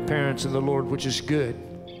obey their parents in the Lord, which is good.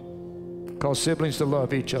 Cause siblings to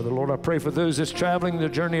love each other. Lord, I pray for those that's traveling the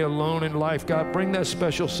journey alone in life, God. Bring that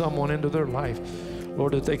special someone into their life,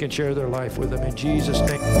 Lord, that they can share their life with them. In Jesus'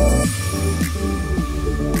 name.